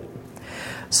Sea.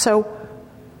 So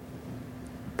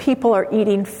people are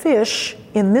eating fish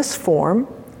in this form,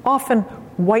 often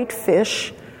white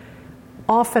fish,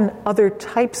 often other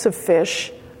types of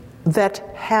fish that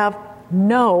have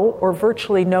no or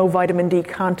virtually no vitamin D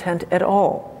content at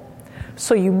all.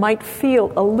 So you might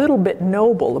feel a little bit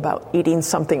noble about eating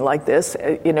something like this,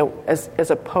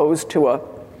 as opposed to a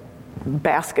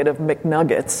basket of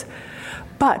McNuggets.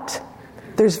 But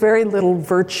there's very little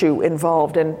virtue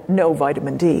involved in no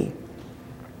vitamin D.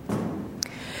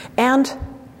 And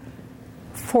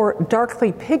for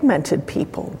darkly pigmented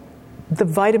people, the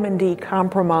vitamin D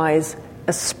compromise,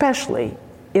 especially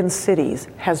in cities,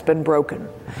 has been broken.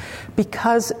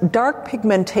 Because dark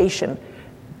pigmentation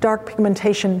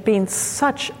being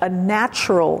such a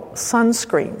natural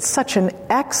sunscreen, such an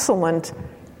excellent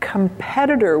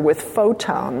competitor with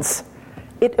photons,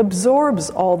 it absorbs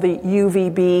all the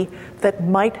UVB that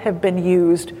might have been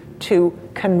used to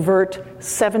convert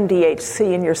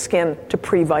 7-DHC in your skin to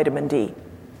pre-vitamin D.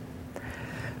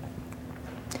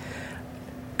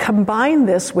 Combine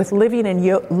this with living in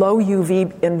low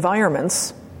UV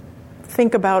environments.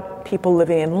 Think about people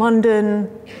living in London,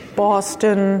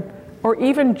 Boston, or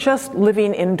even just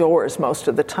living indoors most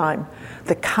of the time.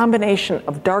 The combination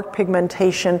of dark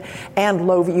pigmentation and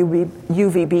low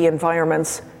UVB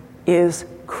environments is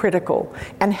critical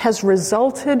and has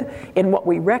resulted in what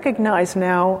we recognize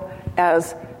now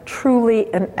as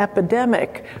truly an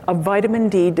epidemic of vitamin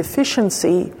D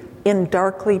deficiency in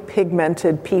darkly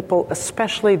pigmented people,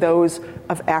 especially those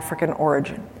of African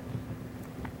origin.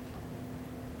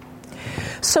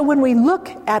 So when we look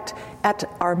at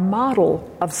our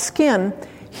model of skin,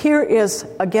 here is,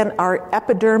 again, our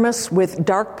epidermis with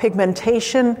dark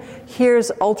pigmentation.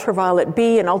 Here's ultraviolet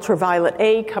B and ultraviolet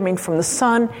A coming from the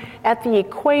sun. At the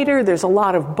equator, there's a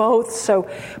lot of both,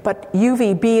 but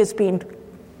UVB is being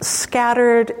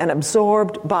scattered and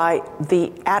absorbed by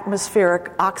the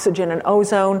atmospheric oxygen and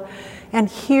ozone. And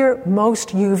here, most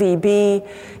UVB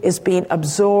is being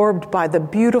absorbed by the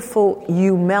beautiful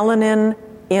eumelanin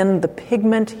in the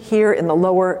pigment here in the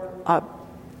lower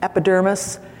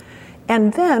epidermis.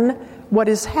 And then what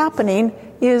is happening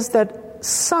is that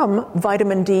some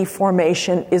vitamin D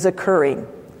formation is occurring.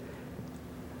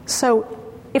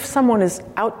 So if someone is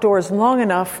outdoors long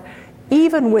enough,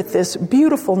 even with this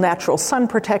beautiful natural sun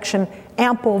protection,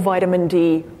 ample vitamin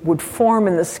D would form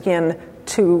in the skin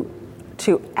to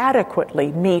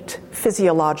adequately meet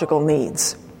physiological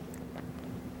needs.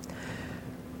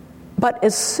 But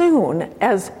as soon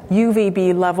as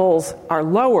UVB levels are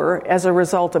lower as a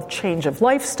result of change of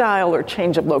lifestyle or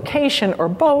change of location or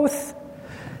both,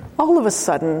 all of a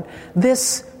sudden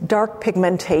this dark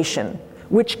pigmentation,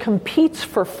 which competes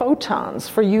for photons,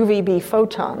 for UVB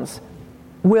photons,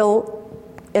 will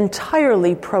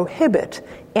entirely prohibit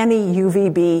any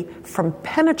UVB from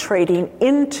penetrating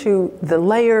into the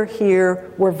layer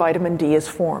here where vitamin D is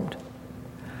formed.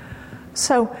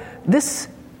 So this,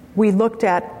 we looked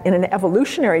at in an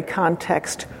evolutionary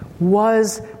context,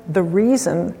 was the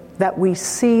reason that we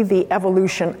see the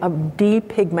evolution of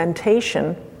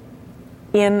depigmentation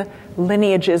in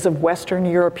lineages of Western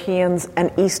Europeans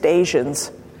and East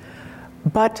Asians.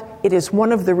 But it is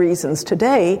one of the reasons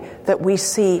today that we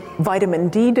see vitamin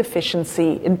D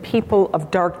deficiency in people of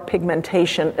dark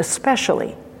pigmentation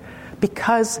especially,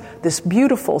 because this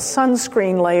beautiful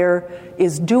sunscreen layer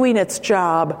is doing its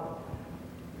job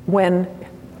when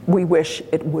we wish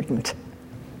it wouldn't.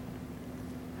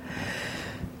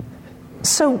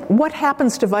 So what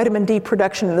happens to vitamin D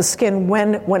production in the skin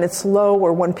when it's low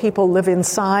or when people live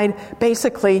inside?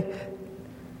 Basically,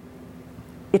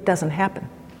 it doesn't happen.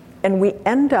 And we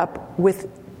end up with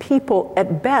people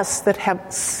at best that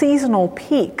have seasonal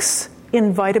peaks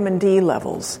in vitamin D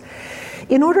levels.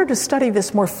 In order to study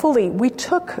this more fully, we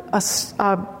took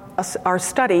our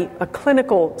study, a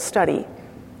clinical study,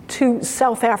 to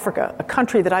South Africa, a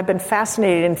country that I've been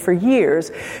fascinated in for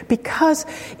years, because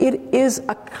it is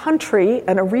a country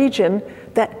and a region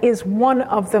that is one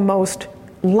of the most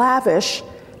lavish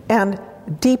and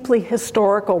deeply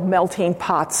historical melting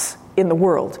pots in the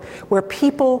world, where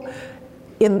people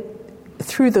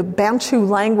through the Bantu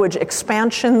language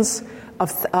expansions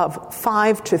of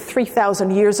 5 to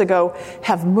 3,000 years ago,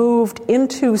 have moved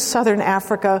into southern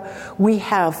Africa. We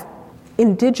have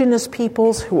indigenous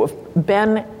peoples who have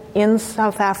been in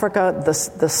South Africa,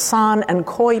 the San and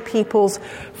Khoi peoples,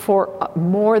 for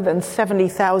more than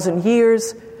 70,000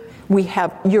 years. We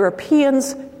have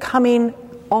Europeans coming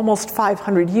almost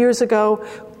 500 years ago,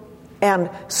 and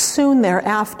soon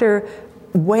thereafter,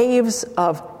 waves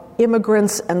of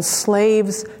immigrants and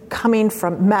slaves coming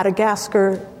from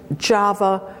Madagascar,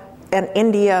 Java, and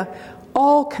India,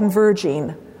 all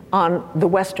converging on the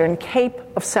Western Cape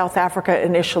of South Africa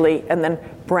initially, and then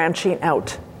branching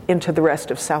out into the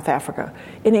rest of South Africa.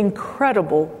 An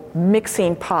incredible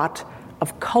mixing pot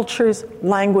of cultures,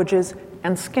 languages,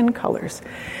 and skin colors.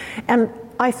 And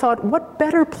I thought, what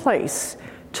better place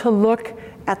to look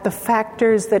at the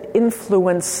factors that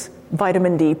influence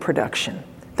vitamin D production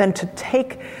than to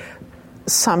take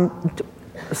some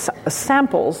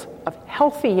samples of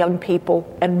healthy young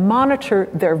people and monitor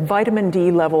their vitamin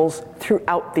D levels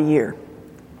throughout the year.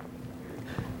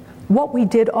 What we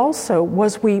did also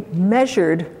was we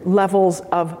measured levels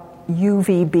of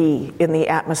UVB in the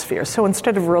atmosphere. So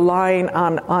instead of relying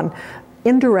on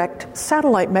indirect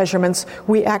satellite measurements,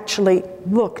 we actually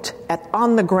looked at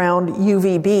on-the-ground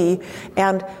UVB,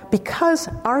 and because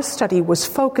our study was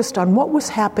focused on what was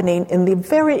happening in the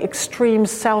very extreme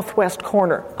southwest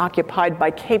corner, occupied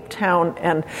by Cape Town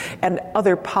and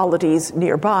other polities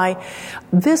nearby,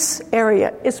 this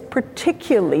area is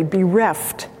particularly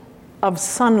bereft of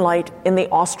sunlight in the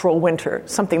austral winter,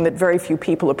 something that very few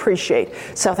people appreciate.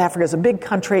 South Africa is a big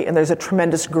country, and there's a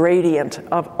tremendous gradient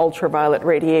of ultraviolet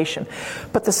radiation.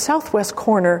 But the southwest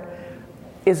corner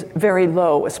is very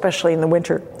low, especially in the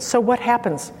winter. So what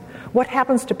happens? What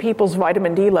happens to people's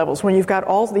vitamin D levels when you've got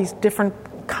all these different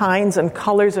kinds and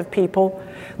colors of people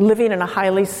living in a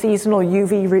highly seasonal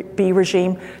UVB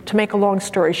regime? To make a long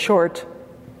story short,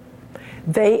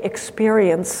 they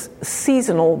experience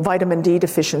seasonal vitamin D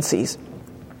deficiencies.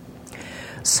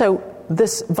 So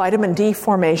this vitamin D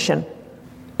formation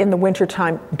in the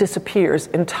wintertime disappears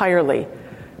entirely.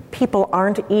 People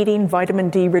aren't eating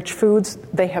vitamin D-rich foods.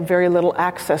 They have very little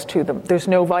access to them. There's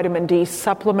no vitamin D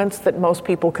supplements that most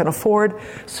people can afford,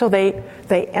 so they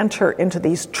enter into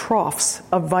these troughs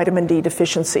of vitamin D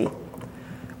deficiency.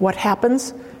 What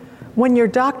happens? When your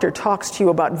doctor talks to you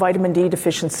about vitamin D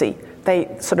deficiency,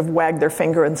 they sort of wag their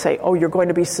finger and say, oh, you're going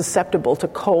to be susceptible to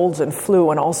colds and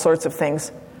flu and all sorts of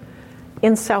things.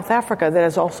 In South Africa, that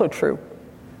is also true.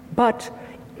 But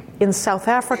in South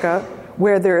Africa,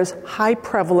 where there is high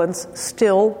prevalence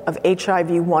still of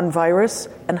HIV-1 virus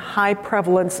and high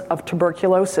prevalence of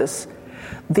tuberculosis,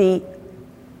 the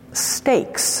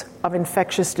stakes of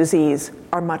infectious disease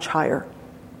are much higher.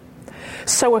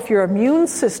 So if your immune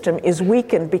system is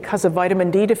weakened because of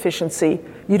vitamin D deficiency,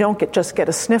 you don't just get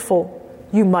a sniffle,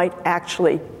 you might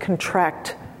actually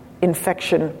contract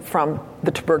infection from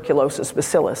the tuberculosis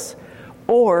bacillus.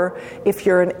 Or if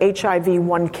you're an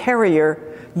HIV-1 carrier,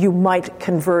 you might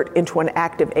convert into an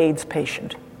active AIDS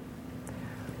patient.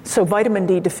 So vitamin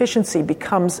D deficiency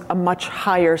becomes a much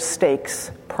higher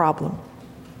stakes problem.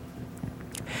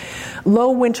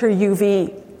 Low winter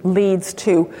UV leads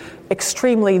to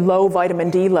extremely low vitamin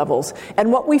D levels.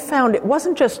 And what we found, it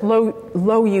wasn't just low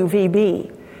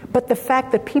UVB, but the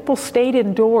fact that people stayed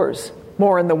indoors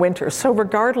more in the winter. So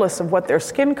regardless of what their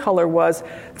skin color was,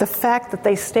 the fact that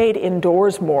they stayed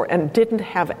indoors more and didn't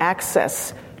have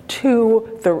access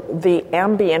to the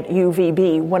ambient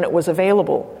UVB when it was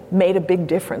available made a big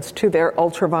difference to their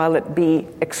ultraviolet B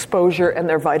exposure and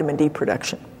their vitamin D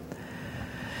production.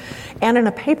 And in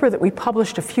a paper that we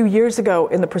published a few years ago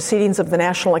in the Proceedings of the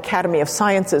National Academy of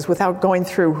Sciences, without going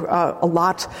through a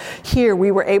lot here, we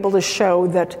were able to show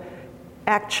that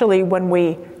actually when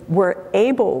we were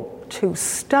able to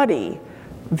study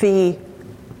the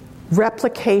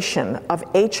replication of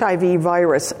HIV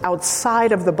virus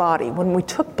outside of the body, when we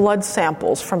took blood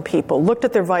samples from people, looked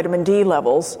at their vitamin D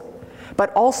levels,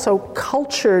 but also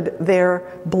cultured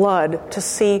their blood to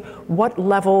see what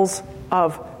levels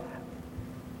of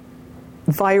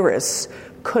virus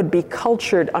could be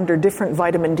cultured under different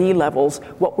vitamin D levels,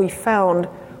 what we found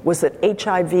was that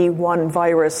HIV-1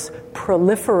 virus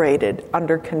proliferated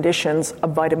under conditions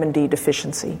of vitamin D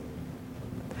deficiency.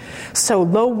 So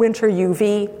low winter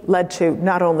UV led to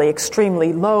not only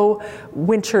extremely low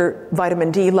winter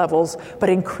vitamin D levels, but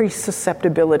increased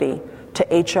susceptibility to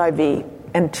HIV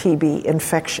and TB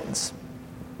infections.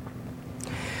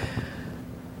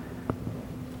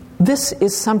 This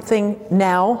is something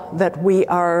now that we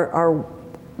are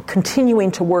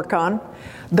continuing to work on.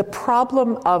 The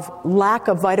problem of lack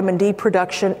of vitamin D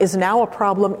production is now a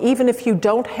problem even if you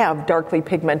don't have darkly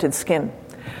pigmented skin.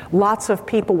 Lots of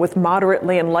people with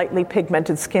moderately and lightly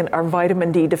pigmented skin are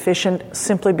vitamin D deficient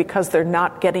simply because they're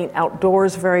not getting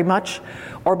outdoors very much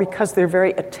or because they're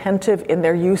very attentive in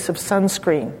their use of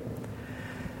sunscreen.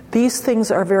 These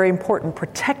things are very important.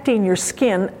 Protecting your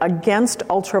skin against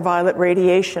ultraviolet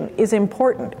radiation is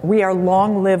important. We are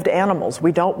long-lived animals.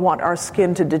 We don't want our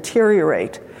skin to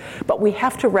deteriorate. But we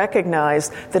have to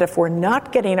recognize that if we're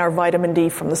not getting our vitamin D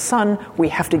from the sun, we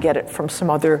have to get it from some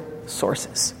other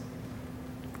sources.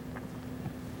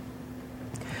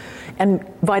 And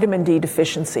vitamin D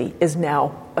deficiency is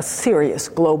now a serious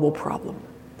global problem.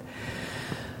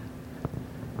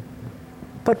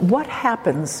 But what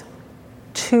happens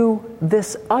to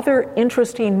this other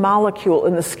interesting molecule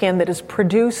in the skin that is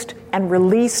produced and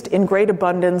released in great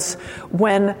abundance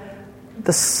when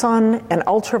the sun and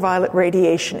ultraviolet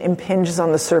radiation impinges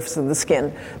on the surface of the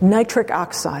skin? Nitric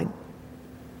oxide.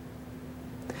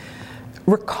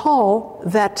 Recall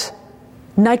that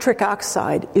nitric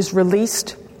oxide is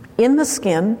released in the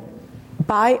skin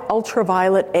by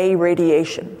ultraviolet A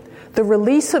radiation. The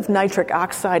release of nitric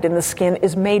oxide in the skin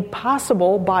is made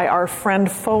possible by our friend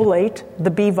folate,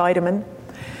 the B vitamin.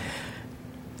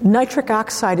 Nitric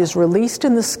oxide is released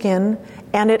in the skin,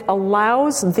 and it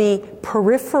allows the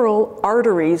peripheral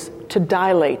arteries to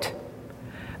dilate,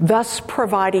 thus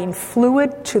providing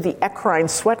fluid to the eccrine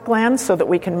sweat glands so that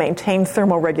we can maintain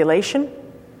thermoregulation,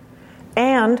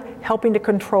 and helping to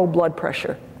control blood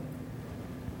pressure.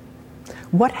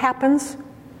 What happens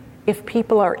if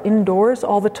people are indoors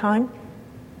all the time?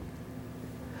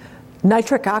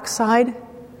 Nitric oxide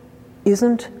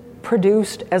isn't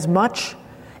produced as much,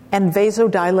 and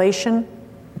vasodilation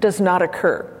does not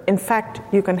occur. In fact,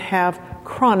 you can have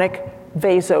chronic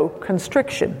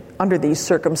vasoconstriction under these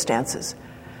circumstances.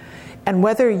 And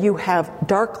whether you have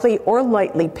darkly or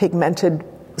lightly pigmented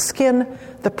skin,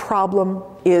 the problem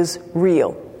is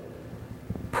real.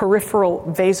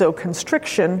 Peripheral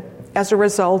vasoconstriction as a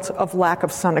result of lack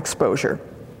of sun exposure.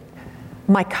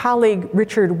 My colleague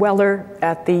Richard Weller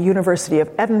at the University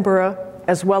of Edinburgh,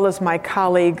 as well as my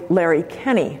colleague Larry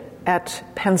Kenny at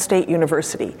Penn State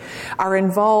University, are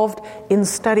involved in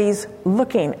studies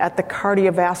looking at the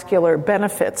cardiovascular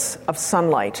benefits of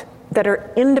sunlight that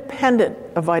are independent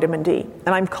of vitamin D.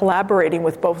 And I'm collaborating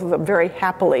with both of them very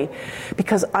happily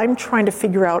because I'm trying to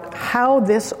figure out how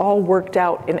this all worked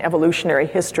out in evolutionary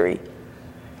history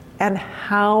and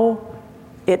how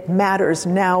it matters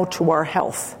now to our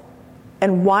health,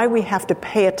 and why we have to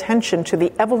pay attention to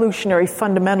the evolutionary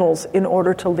fundamentals in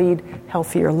order to lead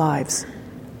healthier lives.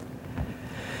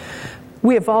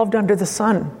 We evolved under the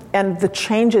sun, and the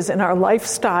changes in our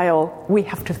lifestyle we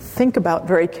have to think about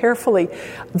very carefully.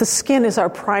 The skin is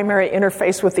our primary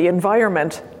interface with the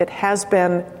environment. It has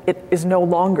been, it is no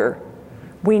longer.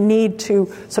 We need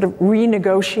to sort of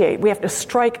renegotiate. We have to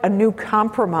strike a new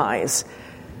compromise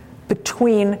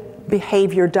between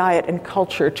behavior, diet, and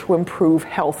culture to improve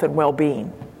health and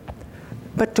well-being.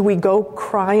 But do we go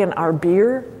cry in our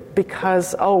beer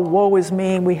because, oh, woe is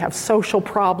me, we have social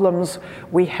problems,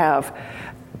 we have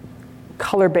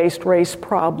color-based race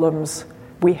problems,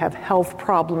 we have health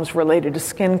problems related to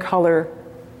skin color?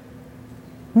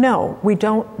 No, we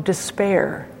don't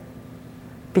despair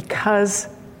because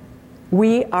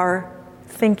we are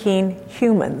thinking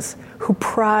humans who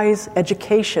prize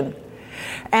education.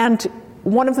 And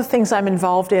one of the things I'm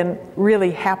involved in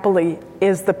really happily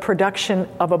is the production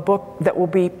of a book that will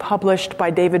be published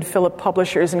by David Philip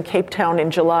Publishers in Cape Town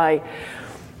in July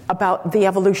about the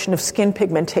evolution of skin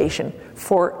pigmentation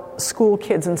for school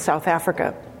kids in South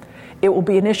Africa. It will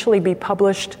initially be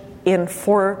published in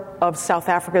 4 of South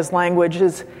Africa's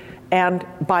languages, and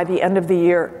by the end of the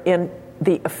year in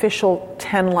the official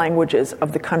 10 languages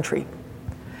of the country.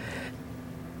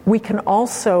 We can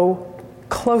also,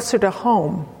 closer to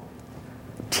home,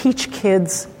 teach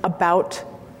kids about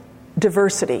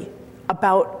diversity,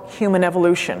 about human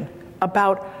evolution,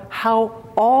 about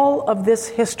how all of this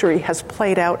history has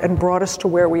played out and brought us to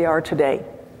where we are today.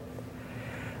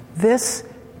 This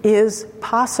is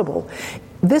possible.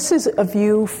 This is a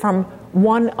view from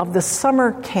one of the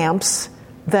summer camps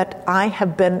that I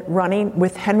have been running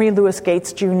with Henry Louis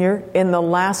Gates Jr. in the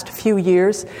last few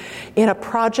years in a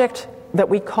project that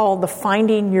we call the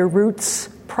Finding Your Roots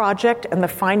Project and the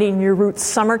Finding Your Roots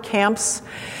summer camps.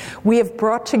 We have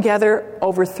brought together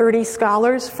over 30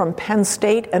 scholars from Penn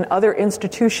State and other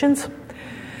institutions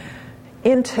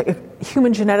into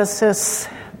human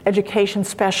geneticists, education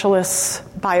specialists,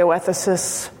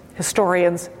 bioethicists,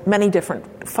 historians, many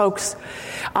different folks,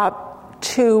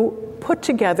 to put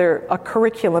together a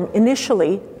curriculum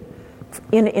initially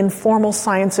in informal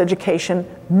science education,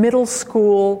 middle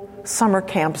school summer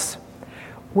camps,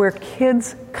 where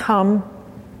kids come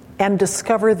and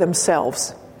discover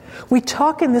themselves. We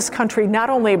talk in this country not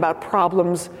only about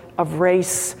problems of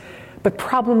race, but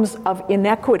problems of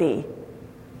inequity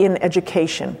in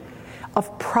education,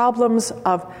 of problems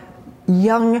of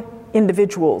young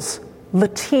individuals,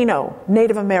 Latino,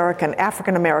 Native American,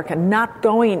 African American, not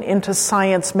going into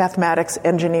science, mathematics,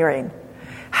 engineering.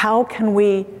 How can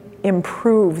we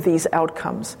improve these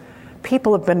outcomes?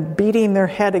 People have been beating their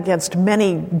head against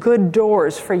many good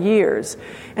doors for years,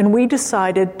 and we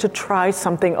decided to try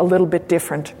something a little bit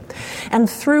different. And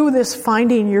through this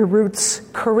Finding Your Roots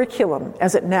curriculum,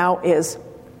 as it now is,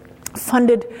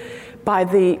 funded by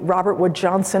the Robert Wood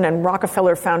Johnson and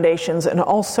Rockefeller Foundations, and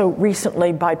also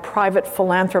recently by private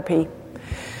philanthropy,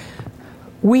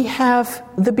 we have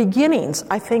the beginnings,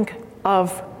 I think,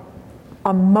 of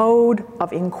a mode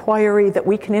of inquiry that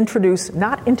we can introduce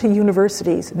not into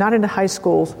universities, not into high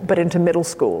schools, but into middle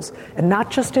schools, and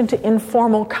not just into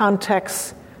informal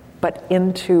contexts, but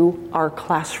into our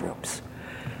classrooms.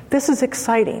 This is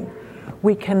exciting.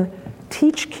 We can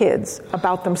teach kids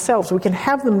about themselves. We can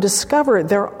have them discover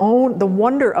the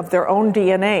wonder of their own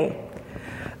DNA,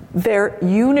 their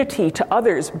unity to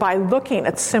others by looking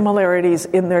at similarities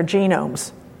in their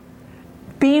genomes.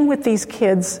 Being with these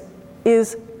kids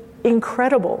is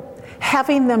incredible.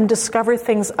 Having them discover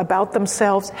things about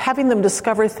themselves, having them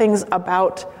discover things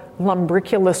about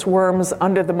lumbriculus worms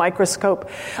under the microscope,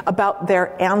 about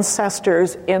their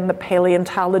ancestors in the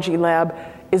paleontology lab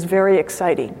is very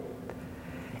exciting.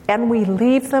 And we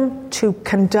leave them to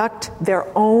conduct their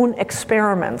own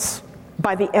experiments.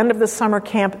 By the end of the summer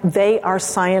camp, they are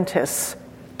scientists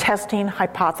testing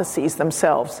hypotheses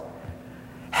themselves,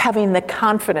 having the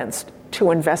confidence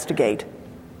to investigate.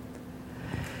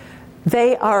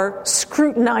 They are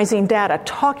scrutinizing data,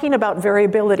 talking about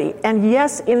variability. And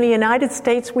yes, in the United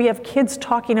States, we have kids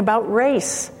talking about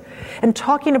race and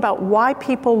talking about why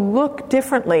people look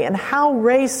differently and how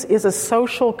race is a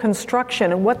social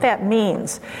construction and what that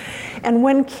means. And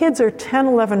when kids are 10,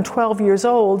 11, 12 years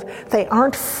old, they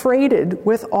aren't freighted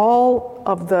with all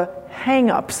of the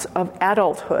hang-ups of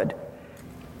adulthood.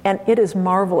 And it is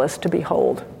marvelous to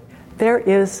behold. There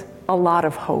is a lot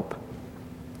of hope.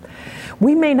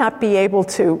 We may not be able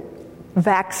to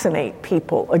vaccinate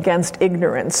people against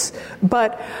ignorance,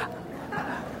 but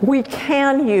we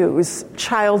can use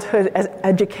childhood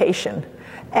education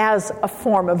as a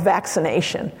form of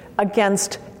vaccination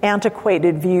against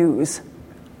antiquated views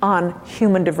on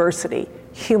human diversity,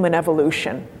 human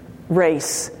evolution,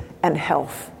 race, and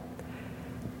health.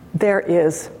 There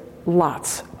is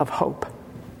lots of hope.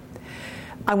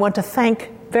 I want to thank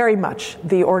very much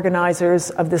the organizers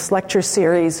of this lecture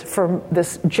series for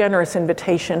this generous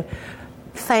invitation.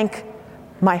 Thank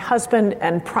my husband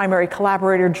and primary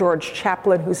collaborator, George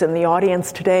Chaplin, who's in the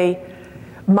audience today,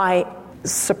 my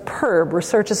superb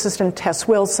research assistant, Tess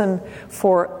Wilson,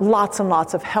 for lots and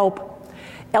lots of help,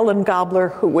 Ellen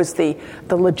Gobler, who was the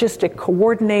logistic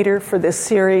coordinator for this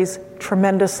series,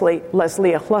 tremendously,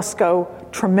 Leslie Hlusko,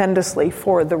 tremendously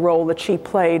for the role that she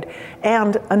played,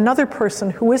 and another person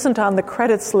who isn't on the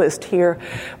credits list here,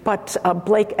 but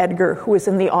Blake Edgar, who is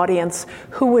in the audience,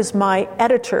 who was my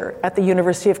editor at the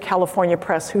University of California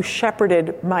Press, who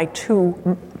shepherded my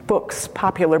 2 books,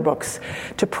 popular books,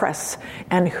 to press,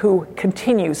 and who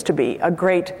continues to be a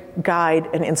great guide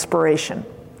and inspiration.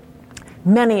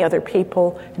 Many other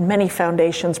people and many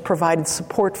foundations provided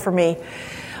support for me.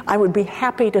 I would be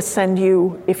happy to send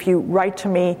you, if you write to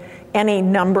me, any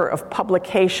number of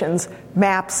publications,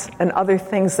 maps, and other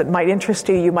things that might interest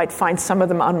you. You might find some of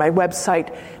them on my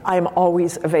website. I am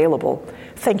always available.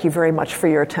 Thank you very much for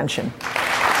your attention.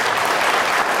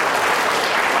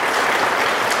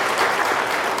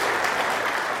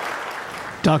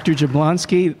 Dr.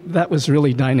 Jablonski, that was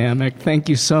really dynamic. Thank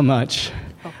you so much.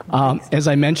 As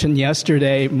I mentioned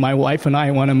yesterday, my wife and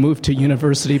I want to move to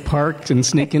University Park and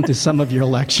sneak into some of your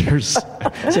lectures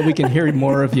so we can hear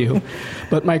more of you.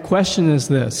 But my question is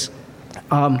this.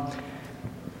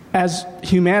 As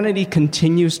humanity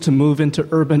continues to move into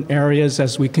urban areas,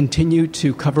 as we continue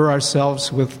to cover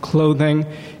ourselves with clothing,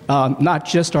 not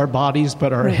just our bodies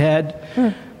but our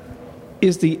head,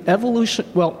 is the evolution,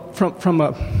 well, from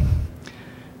a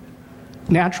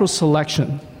natural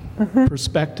selection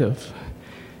perspective,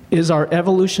 is our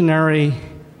evolutionary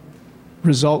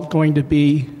result going to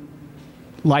be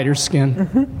lighter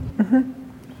skin?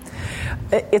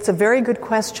 It's a very good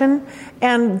question,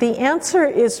 and the answer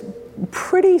is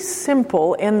pretty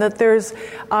simple in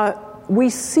that we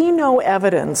see no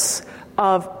evidence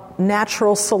of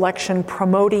natural selection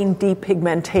promoting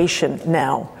depigmentation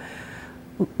now,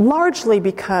 largely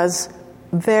because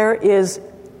there is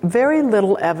very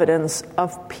little evidence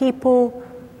of people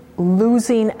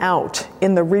losing out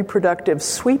in the reproductive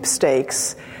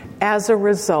sweepstakes as a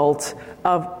result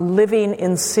of living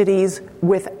in cities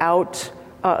without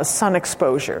sun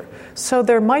exposure. So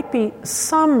there might be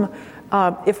some,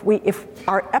 if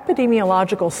our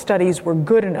epidemiological studies were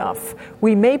good enough,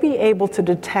 we may be able to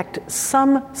detect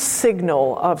some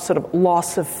signal of sort of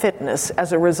loss of fitness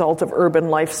as a result of urban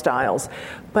lifestyles,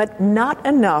 but not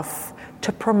enough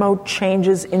to promote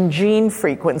changes in gene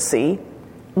frequency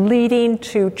leading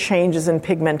to changes in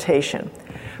pigmentation.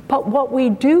 But what we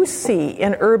do see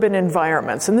in urban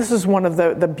environments, and this is one of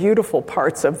the beautiful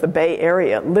parts of the Bay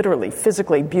Area, literally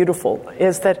physically beautiful,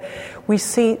 is that we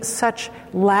see such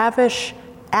lavish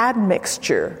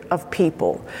admixture of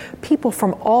people. People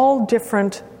from all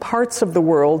different parts of the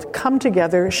world come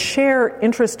together, share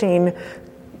interesting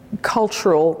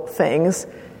cultural things,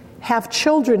 have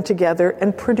children together,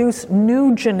 and produce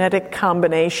new genetic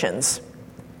combinations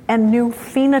and new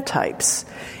phenotypes.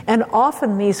 And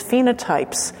often these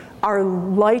phenotypes are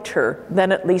lighter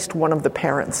than at least one of the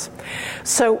parents.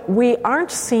 So we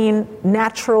aren't seeing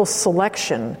natural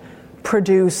selection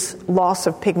produce loss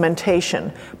of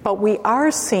pigmentation, but we are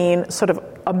seeing sort of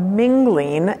a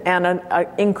mingling and an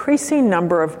increasing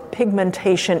number of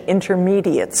pigmentation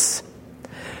intermediates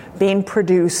being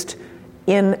produced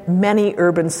in many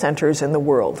urban centers in the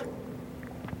world.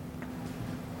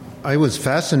 I was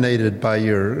fascinated by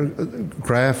your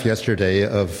graph yesterday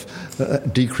of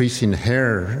decreasing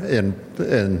hair in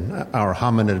our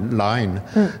hominid line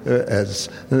as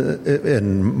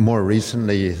in more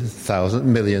recently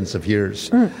millions of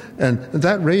years. And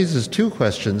that raises two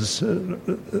questions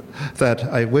that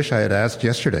I wish I had asked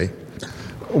yesterday.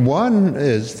 One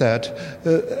is that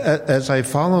as I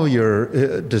follow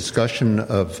your discussion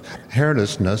of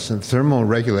hairlessness and thermal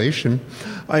regulation,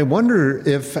 I wonder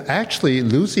if actually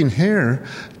losing hair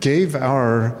gave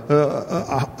our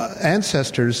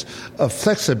ancestors a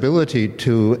flexibility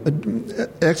to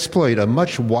exploit a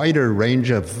much wider range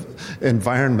of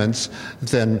environments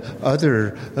than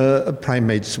other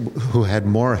primates who had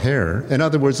more hair. In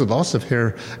other words, the loss of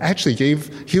hair actually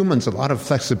gave humans a lot of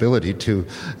flexibility to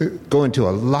go into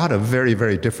a lot of very,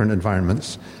 very different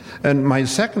environments. And my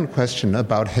second question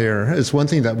about hair is one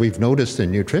thing that we've noticed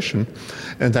in nutrition,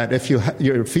 and that if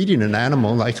you're feeding an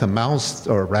animal like a mouse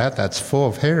or a rat that's full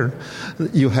of hair,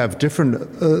 you have different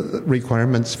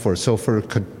requirements for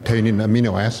sulfur-containing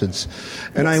amino acids.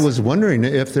 And I was wondering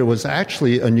if there was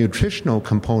actually a nutritional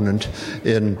component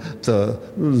in the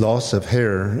loss of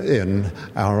hair in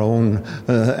our own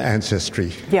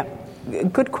ancestry. Yeah,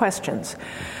 good questions.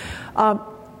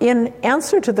 In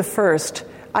answer to the first,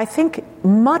 I think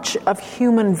much of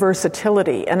human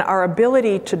versatility and our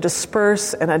ability to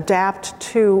disperse and adapt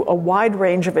to a wide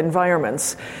range of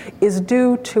environments is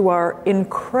due to our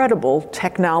incredible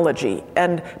technology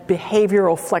and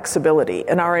behavioral flexibility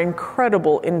and our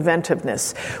incredible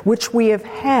inventiveness, which we have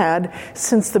had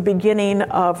since the beginning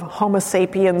of Homo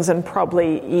sapiens and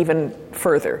probably even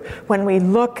further. When we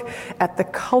look at the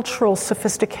cultural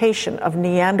sophistication of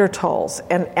Neanderthals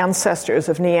and ancestors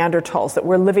of Neanderthals that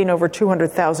were living over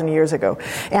 200,000 years ago,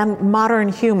 and modern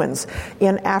humans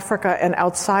in Africa and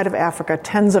outside of Africa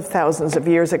tens of thousands of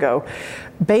years ago,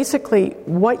 basically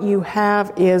what you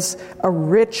have is a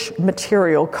rich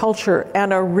material culture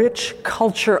and a rich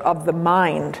culture of the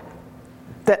mind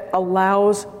that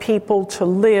allows people to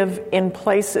live in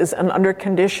places and under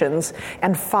conditions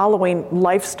and following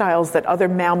lifestyles that other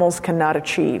mammals cannot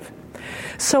achieve.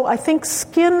 So I think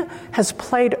skin has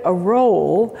played a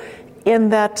role in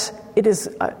that it's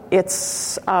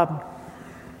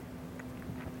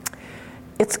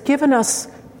given us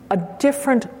a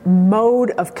different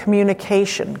mode of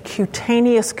communication,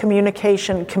 cutaneous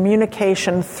communication,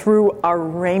 communication through our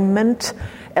raiment,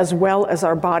 as well as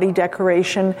our body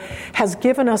decoration, has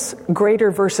given us greater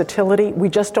versatility. We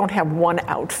just don't have one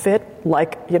outfit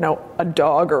like, a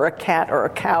dog or a cat or a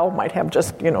cow might have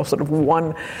just, sort of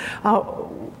one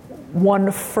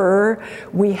fur.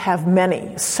 We have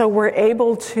many. So we're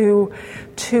able to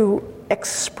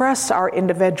express our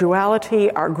individuality,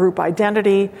 our group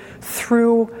identity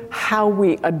through how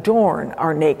we adorn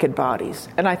our naked bodies.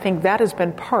 And I think that has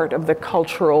been part of the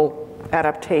cultural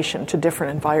adaptation to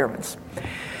different environments.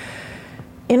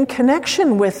 In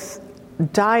connection with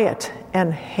diet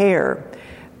and hair,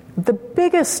 the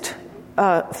biggest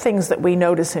things that we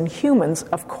notice in humans,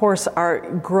 of course, are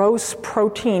gross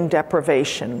protein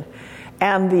deprivation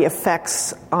and the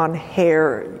effects on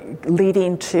hair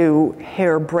leading to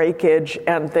hair breakage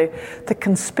and the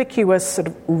conspicuous sort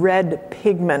of red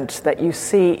pigment that you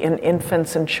see in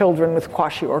infants and children with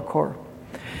kwashiorkor.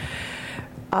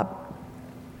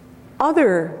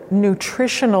 Other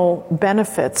nutritional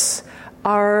benefits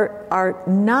are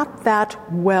not that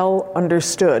well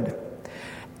understood.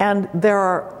 And there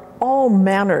are all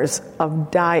manners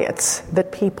of diets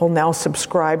that people now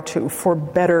subscribe to for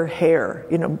better hair,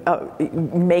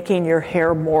 making your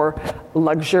hair more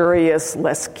luxurious,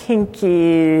 less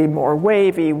kinky, more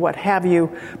wavy, what have you,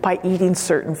 by eating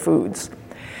certain foods.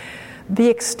 The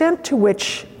extent to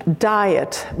which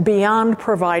diet, beyond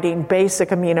providing basic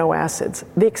amino acids,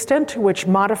 the extent to which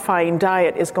modifying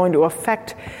diet is going to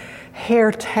affect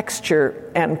hair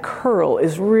texture and curl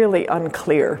is really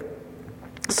unclear.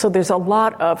 So there's a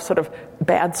lot of sort of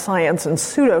bad science and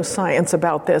pseudoscience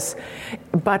about this,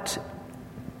 but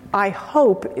I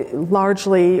hope,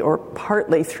 largely or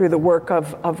partly through the work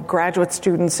of graduate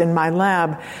students in my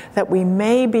lab, that we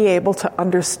may be able to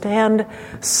understand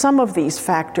some of these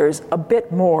factors a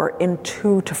bit more in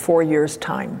 2 to 4 years'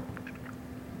 time.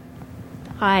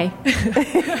 Hi.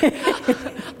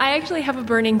 I actually have a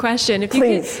burning question. If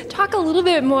Please. you could talk a little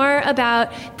bit more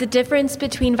about the difference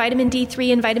between vitamin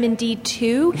D3 and vitamin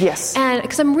D2. Yes. And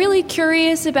because I'm really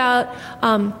curious about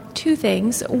two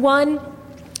things. One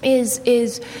is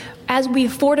as we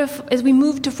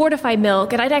move to fortify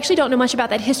milk, and I actually don't know much about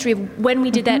that history of when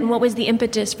we did that and what was the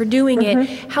impetus for doing it,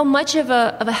 how much of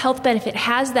a health benefit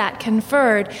has that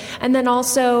conferred, and then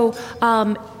also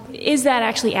is that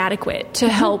actually adequate to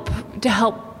help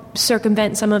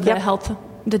circumvent some of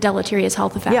the deleterious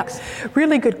health effects? Yeah,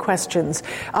 really good questions.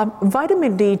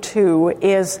 Vitamin D2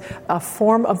 is a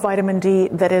form of vitamin D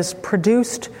that is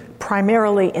produced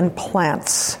primarily in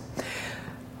plants.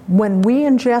 When we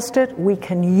ingest it, we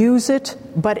can use it,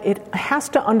 but it has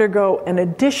to undergo an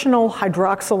additional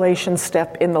hydroxylation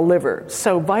step in the liver.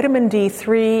 So vitamin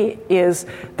D3 is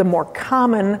the more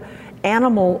common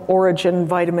animal origin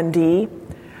vitamin D,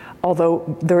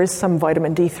 although there is some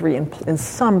vitamin D3 in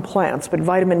some plants, but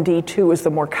vitamin D2 is the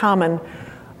more common.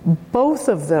 Both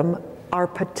of them are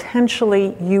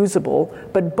potentially usable,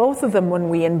 but both of them, when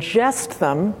we ingest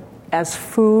them as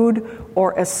food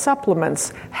or as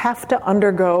supplements, have to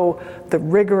undergo the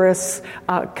rigorous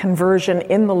conversion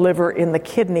in the liver, in the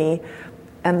kidney,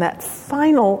 and that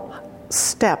final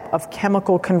step of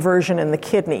chemical conversion in the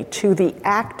kidney to the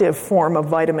active form of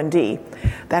vitamin D.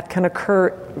 That can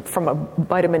occur from a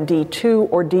vitamin D2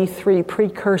 or D3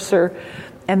 precursor,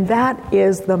 and that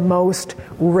is the most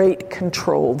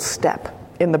rate-controlled step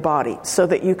in the body, so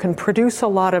that you can produce a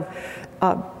lot of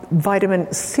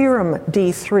vitamin serum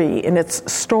D3 in its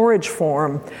storage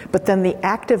form, but then the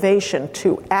activation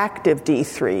to active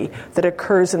D3 that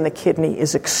occurs in the kidney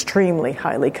is extremely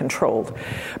highly controlled.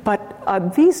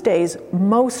 But these days,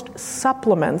 most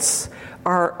supplements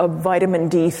are of vitamin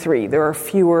D3. There are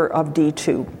fewer of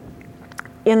D2.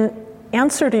 In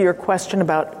answer to your question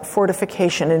about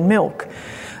fortification in milk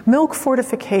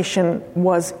fortification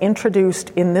was introduced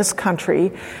in this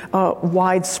country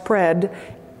widespread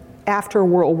after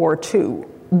World War II,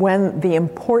 when the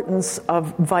importance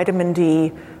of vitamin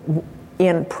D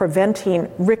in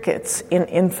preventing rickets in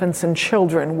infants and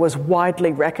children was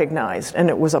widely recognized, and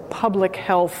it was a public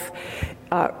health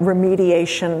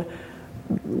remediation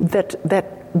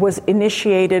that was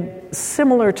initiated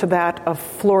similar to that of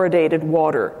fluoridated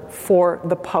water for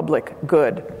the public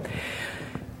good.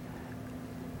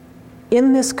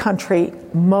 In this country,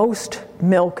 most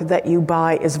milk that you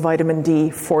buy is vitamin D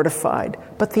fortified,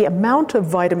 but the amount of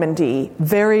vitamin D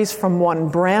varies from one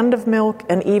brand of milk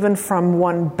and even from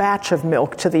one batch of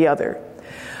milk to the other.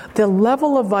 The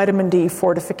level of vitamin D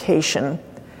fortification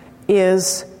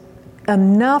is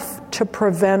enough to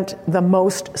prevent the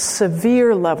most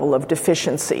severe level of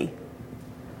deficiency,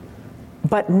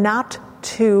 but not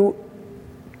to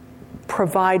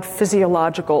provide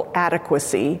physiological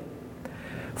adequacy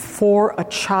for a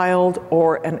child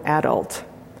or an adult,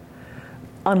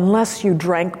 unless you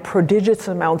drank prodigious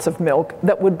amounts of milk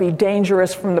that would be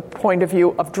dangerous from the point of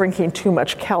view of drinking too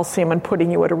much calcium and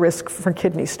putting you at a risk for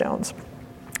kidney stones.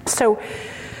 So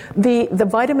the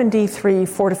vitamin D3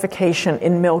 fortification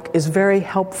in milk is very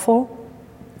helpful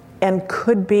and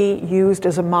could be used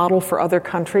as a model for other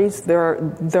countries.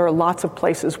 There are lots of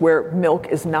places where milk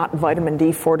is not vitamin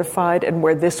D fortified and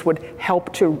where this would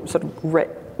help to sort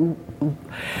of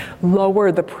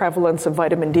lower the prevalence of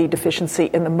vitamin D deficiency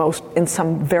in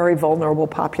some very vulnerable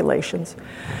populations.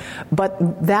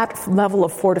 But that level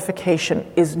of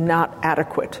fortification is not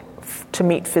adequate to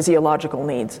meet physiological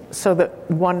needs, so that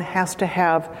one has to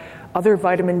have other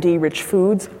vitamin D-rich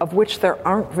foods, of which there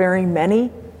aren't very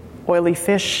many. Oily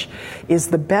fish is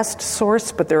the best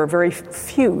source, but there are very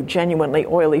few genuinely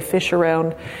oily fish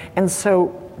around. And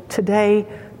so today,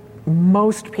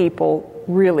 most people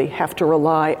really have to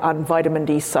rely on vitamin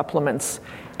D supplements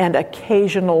and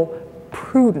occasional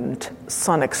prudent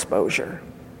sun exposure.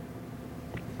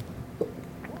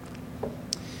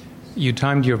 You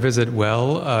timed your visit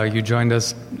well. You joined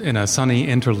us in a sunny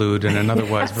interlude in an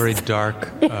otherwise very dark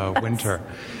winter.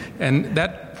 And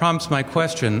that prompts my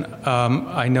question.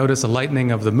 I notice a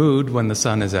lightening of the mood when the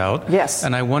sun is out. Yes.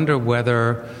 And I wonder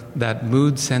whether that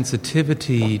mood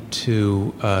sensitivity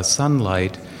to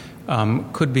sunlight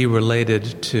could be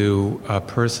related to a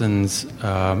person's,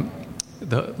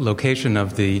 the location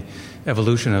of the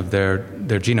evolution of their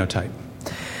genotype.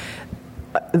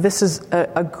 This is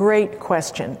a great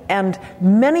question, and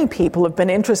many people have been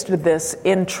interested in this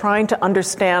in trying to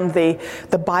understand the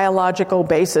biological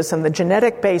basis and the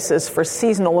genetic basis for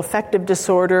seasonal affective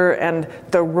disorder and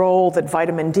the role that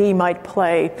vitamin D might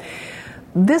play.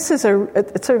 This is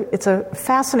it's a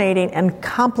fascinating and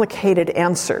complicated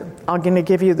answer. I'm going to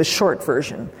give you the short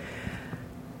version.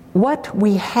 What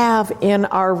we have in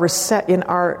our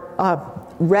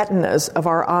retinas of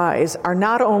our eyes are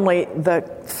not only the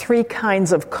three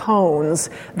kinds of cones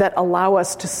that allow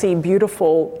us to see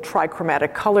beautiful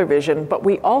trichromatic color vision, but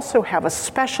we also have a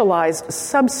specialized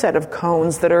subset of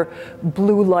cones that are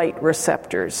blue light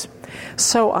receptors.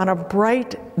 So on a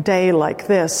bright day like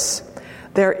this,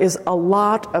 there is a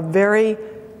lot of very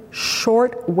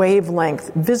short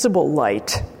wavelength visible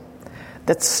light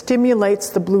that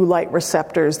stimulates the blue light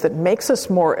receptors, that makes us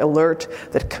more alert,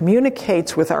 that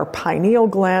communicates with our pineal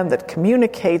gland, that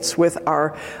communicates with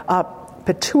our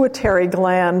pituitary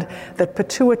gland,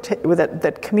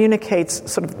 that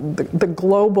communicates sort of the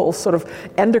global sort of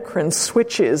endocrine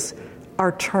switches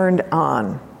are turned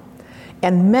on.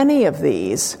 And many of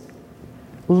these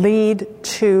lead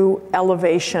to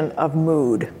elevation of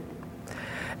mood.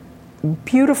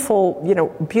 Beautiful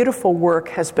work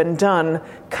has been done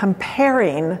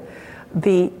comparing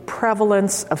the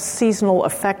prevalence of seasonal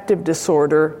affective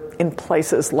disorder in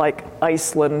places like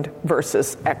Iceland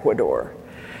versus Ecuador.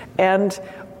 And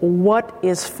what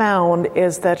is found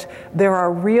is that there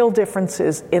are real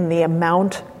differences in the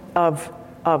amount of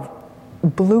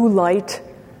blue light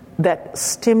that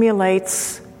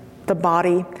stimulates the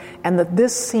body, and that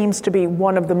this seems to be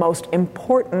one of the most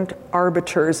important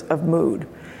arbiters of mood.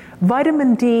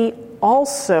 Vitamin D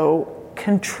also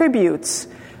contributes,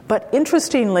 but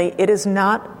interestingly, it is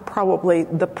not probably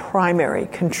the primary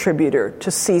contributor to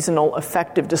seasonal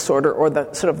affective disorder or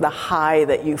the sort of the high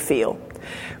that you feel.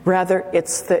 Rather,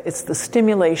 it's the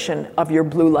stimulation of your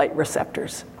blue light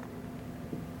receptors.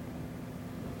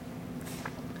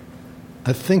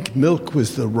 I think milk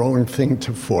was the wrong thing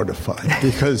to fortify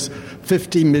because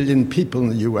 50 million people in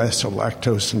the U.S. are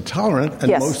lactose intolerant, and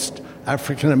yes. Most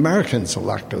African Americans are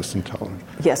lactose intolerant.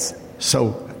 Yes.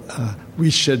 So we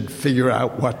should figure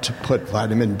out what to put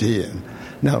vitamin D in.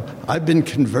 Now, I've been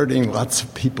converting lots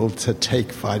of people to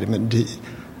take vitamin D,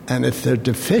 and if they're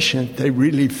deficient, they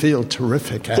really feel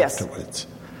terrific afterwards. Yes.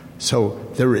 So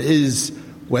there is,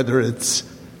 whether it's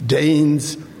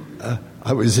Danes,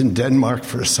 I was in Denmark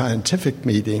for a scientific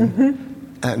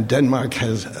meeting, and Denmark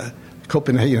has,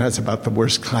 Copenhagen has about the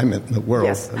worst climate in the world,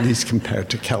 yes. At least compared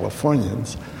to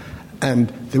Californians. And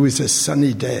there was a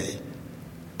sunny day,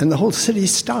 and the whole city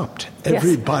stopped. Yes.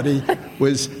 Everybody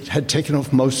had taken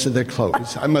off most of their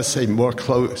clothes. I must say more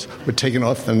clothes were taken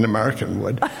off than an American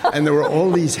would. And there were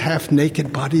all these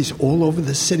half-naked bodies all over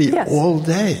the city yes. all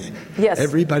day. Yes.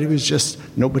 Everybody was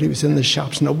nobody was in the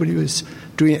shops, nobody was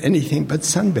doing anything but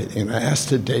sunbathing. And I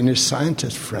asked a Danish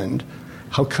scientist friend,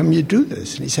 how come you do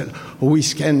this? And he said, we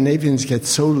Scandinavians get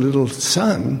so little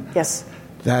sun yes.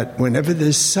 that whenever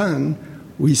there's sun,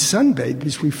 we sunbathe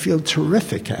because we feel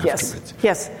terrific afterwards.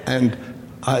 Yes. And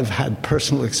I've had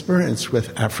personal experience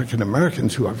with African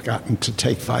Americans who I've gotten to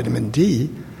take vitamin D,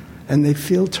 and they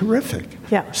feel terrific.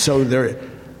 Yeah. So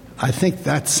I think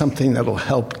that's something that'll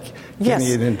help getting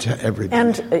it into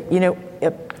everybody.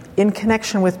 And, in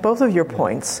connection with both of your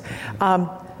points,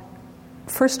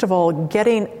 first of all,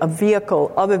 getting a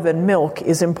vehicle other than milk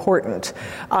is important.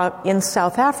 In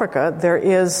South Africa, there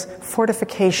is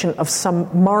fortification of some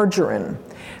margarine.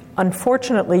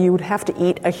 Unfortunately, you would have to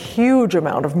eat a huge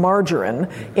amount of margarine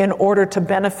in order to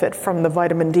benefit from the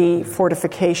vitamin D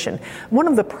fortification. One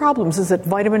of the problems is that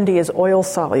vitamin D is oil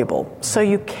soluble, so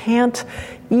you can't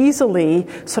easily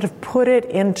sort of put it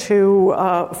into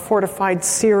fortified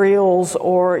cereals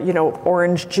or,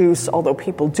 orange juice, although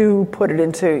people do put it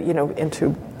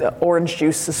into orange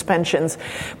juice suspensions.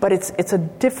 But it's a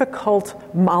difficult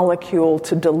molecule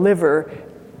to deliver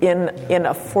in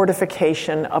a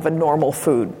fortification of a normal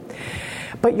food.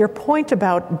 But your point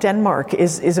about Denmark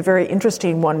is a very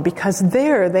interesting one, because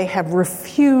there they have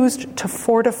refused to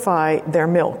fortify their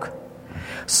milk.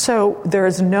 So there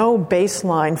is no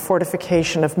baseline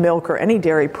fortification of milk or any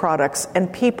dairy products,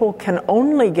 and people can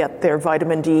only get their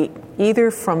vitamin D either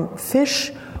from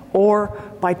fish or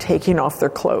by taking off their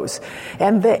clothes.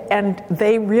 And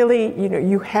they really,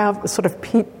 you have sort of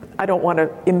I don't want to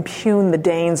impugn the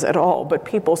Danes at all, but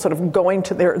people sort of going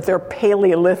to their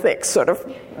Paleolithic sort of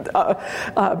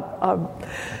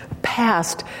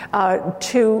past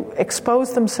to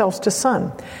expose themselves to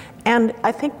sun. And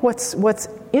I think what's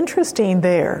interesting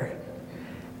there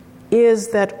is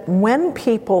that when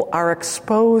people are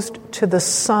exposed to the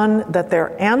sun that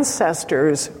their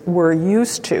ancestors were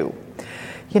used to,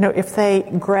 if they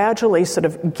gradually sort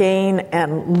of gain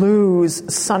and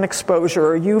lose sun exposure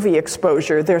or UV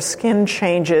exposure, their skin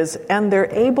changes and they're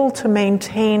able to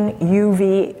maintain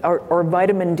UV or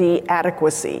vitamin D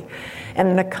adequacy. And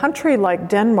in a country like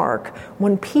Denmark,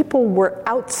 when people were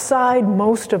outside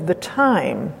most of the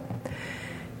time,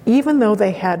 even though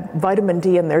they had vitamin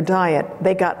D in their diet,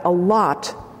 they got a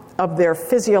lot of their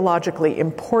physiologically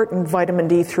important vitamin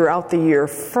D throughout the year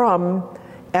from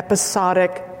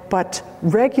episodic but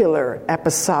regular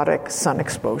episodic sun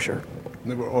exposure.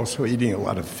 They were also eating a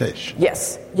lot of fish.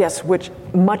 Yes,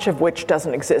 much of which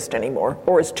doesn't exist anymore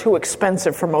or is too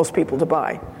expensive for most people to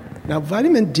buy. Now,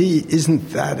 vitamin D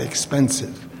isn't that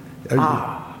expensive.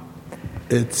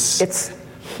 It's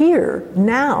here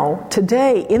now,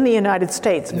 today, in the United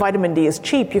States. Vitamin D is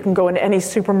cheap. You can go into any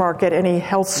supermarket, any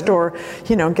health store,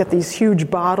 get these huge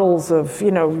bottles of, for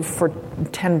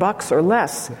 $10 or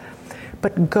less.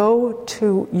 But go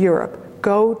to Europe,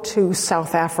 go to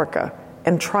South Africa,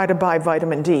 and try to buy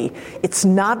vitamin D. It's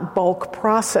not bulk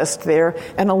processed there,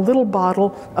 and a little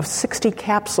bottle of 60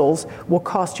 capsules will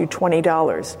cost you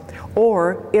 $20.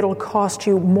 Or it'll cost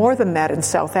you more than that in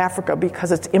South Africa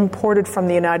because it's imported from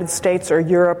the United States or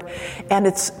Europe, and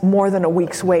it's more than a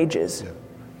week's wages. Yeah.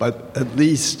 But at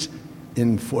least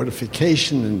in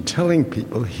fortification and telling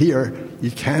people here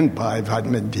you can buy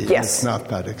vitamin D. Yes. It's not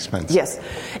that expensive. Yes.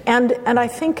 And I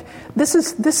think this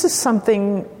is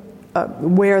something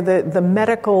where the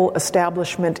medical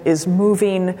establishment is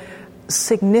moving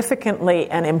significantly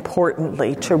and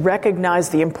importantly to recognize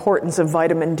the importance of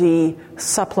vitamin D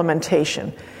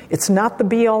supplementation. It's not the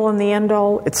be-all and the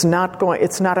end-all. It's not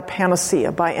a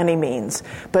panacea by any means.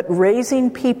 But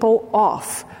raising people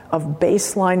off of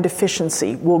baseline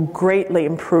deficiency will greatly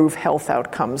improve health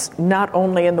outcomes, not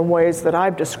only in the ways that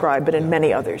I've described, but in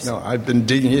many others. No, I've been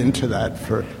digging into that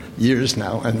for years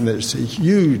now, and there's a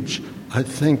huge, I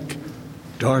think,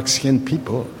 dark-skinned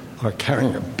people are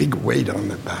carrying a big weight on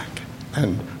their back,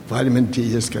 and vitamin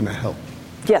D is going to help.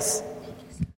 Yes.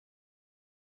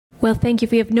 Well, thank you.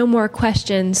 If we have no more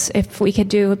questions, if we could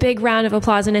do a big round of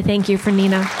applause and a thank you for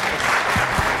Nina.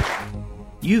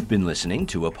 You've been listening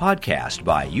to a podcast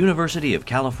by University of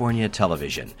California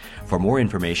Television. For more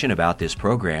information about this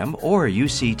program or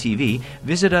UCTV,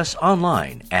 visit us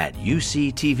online at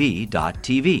uctv.tv.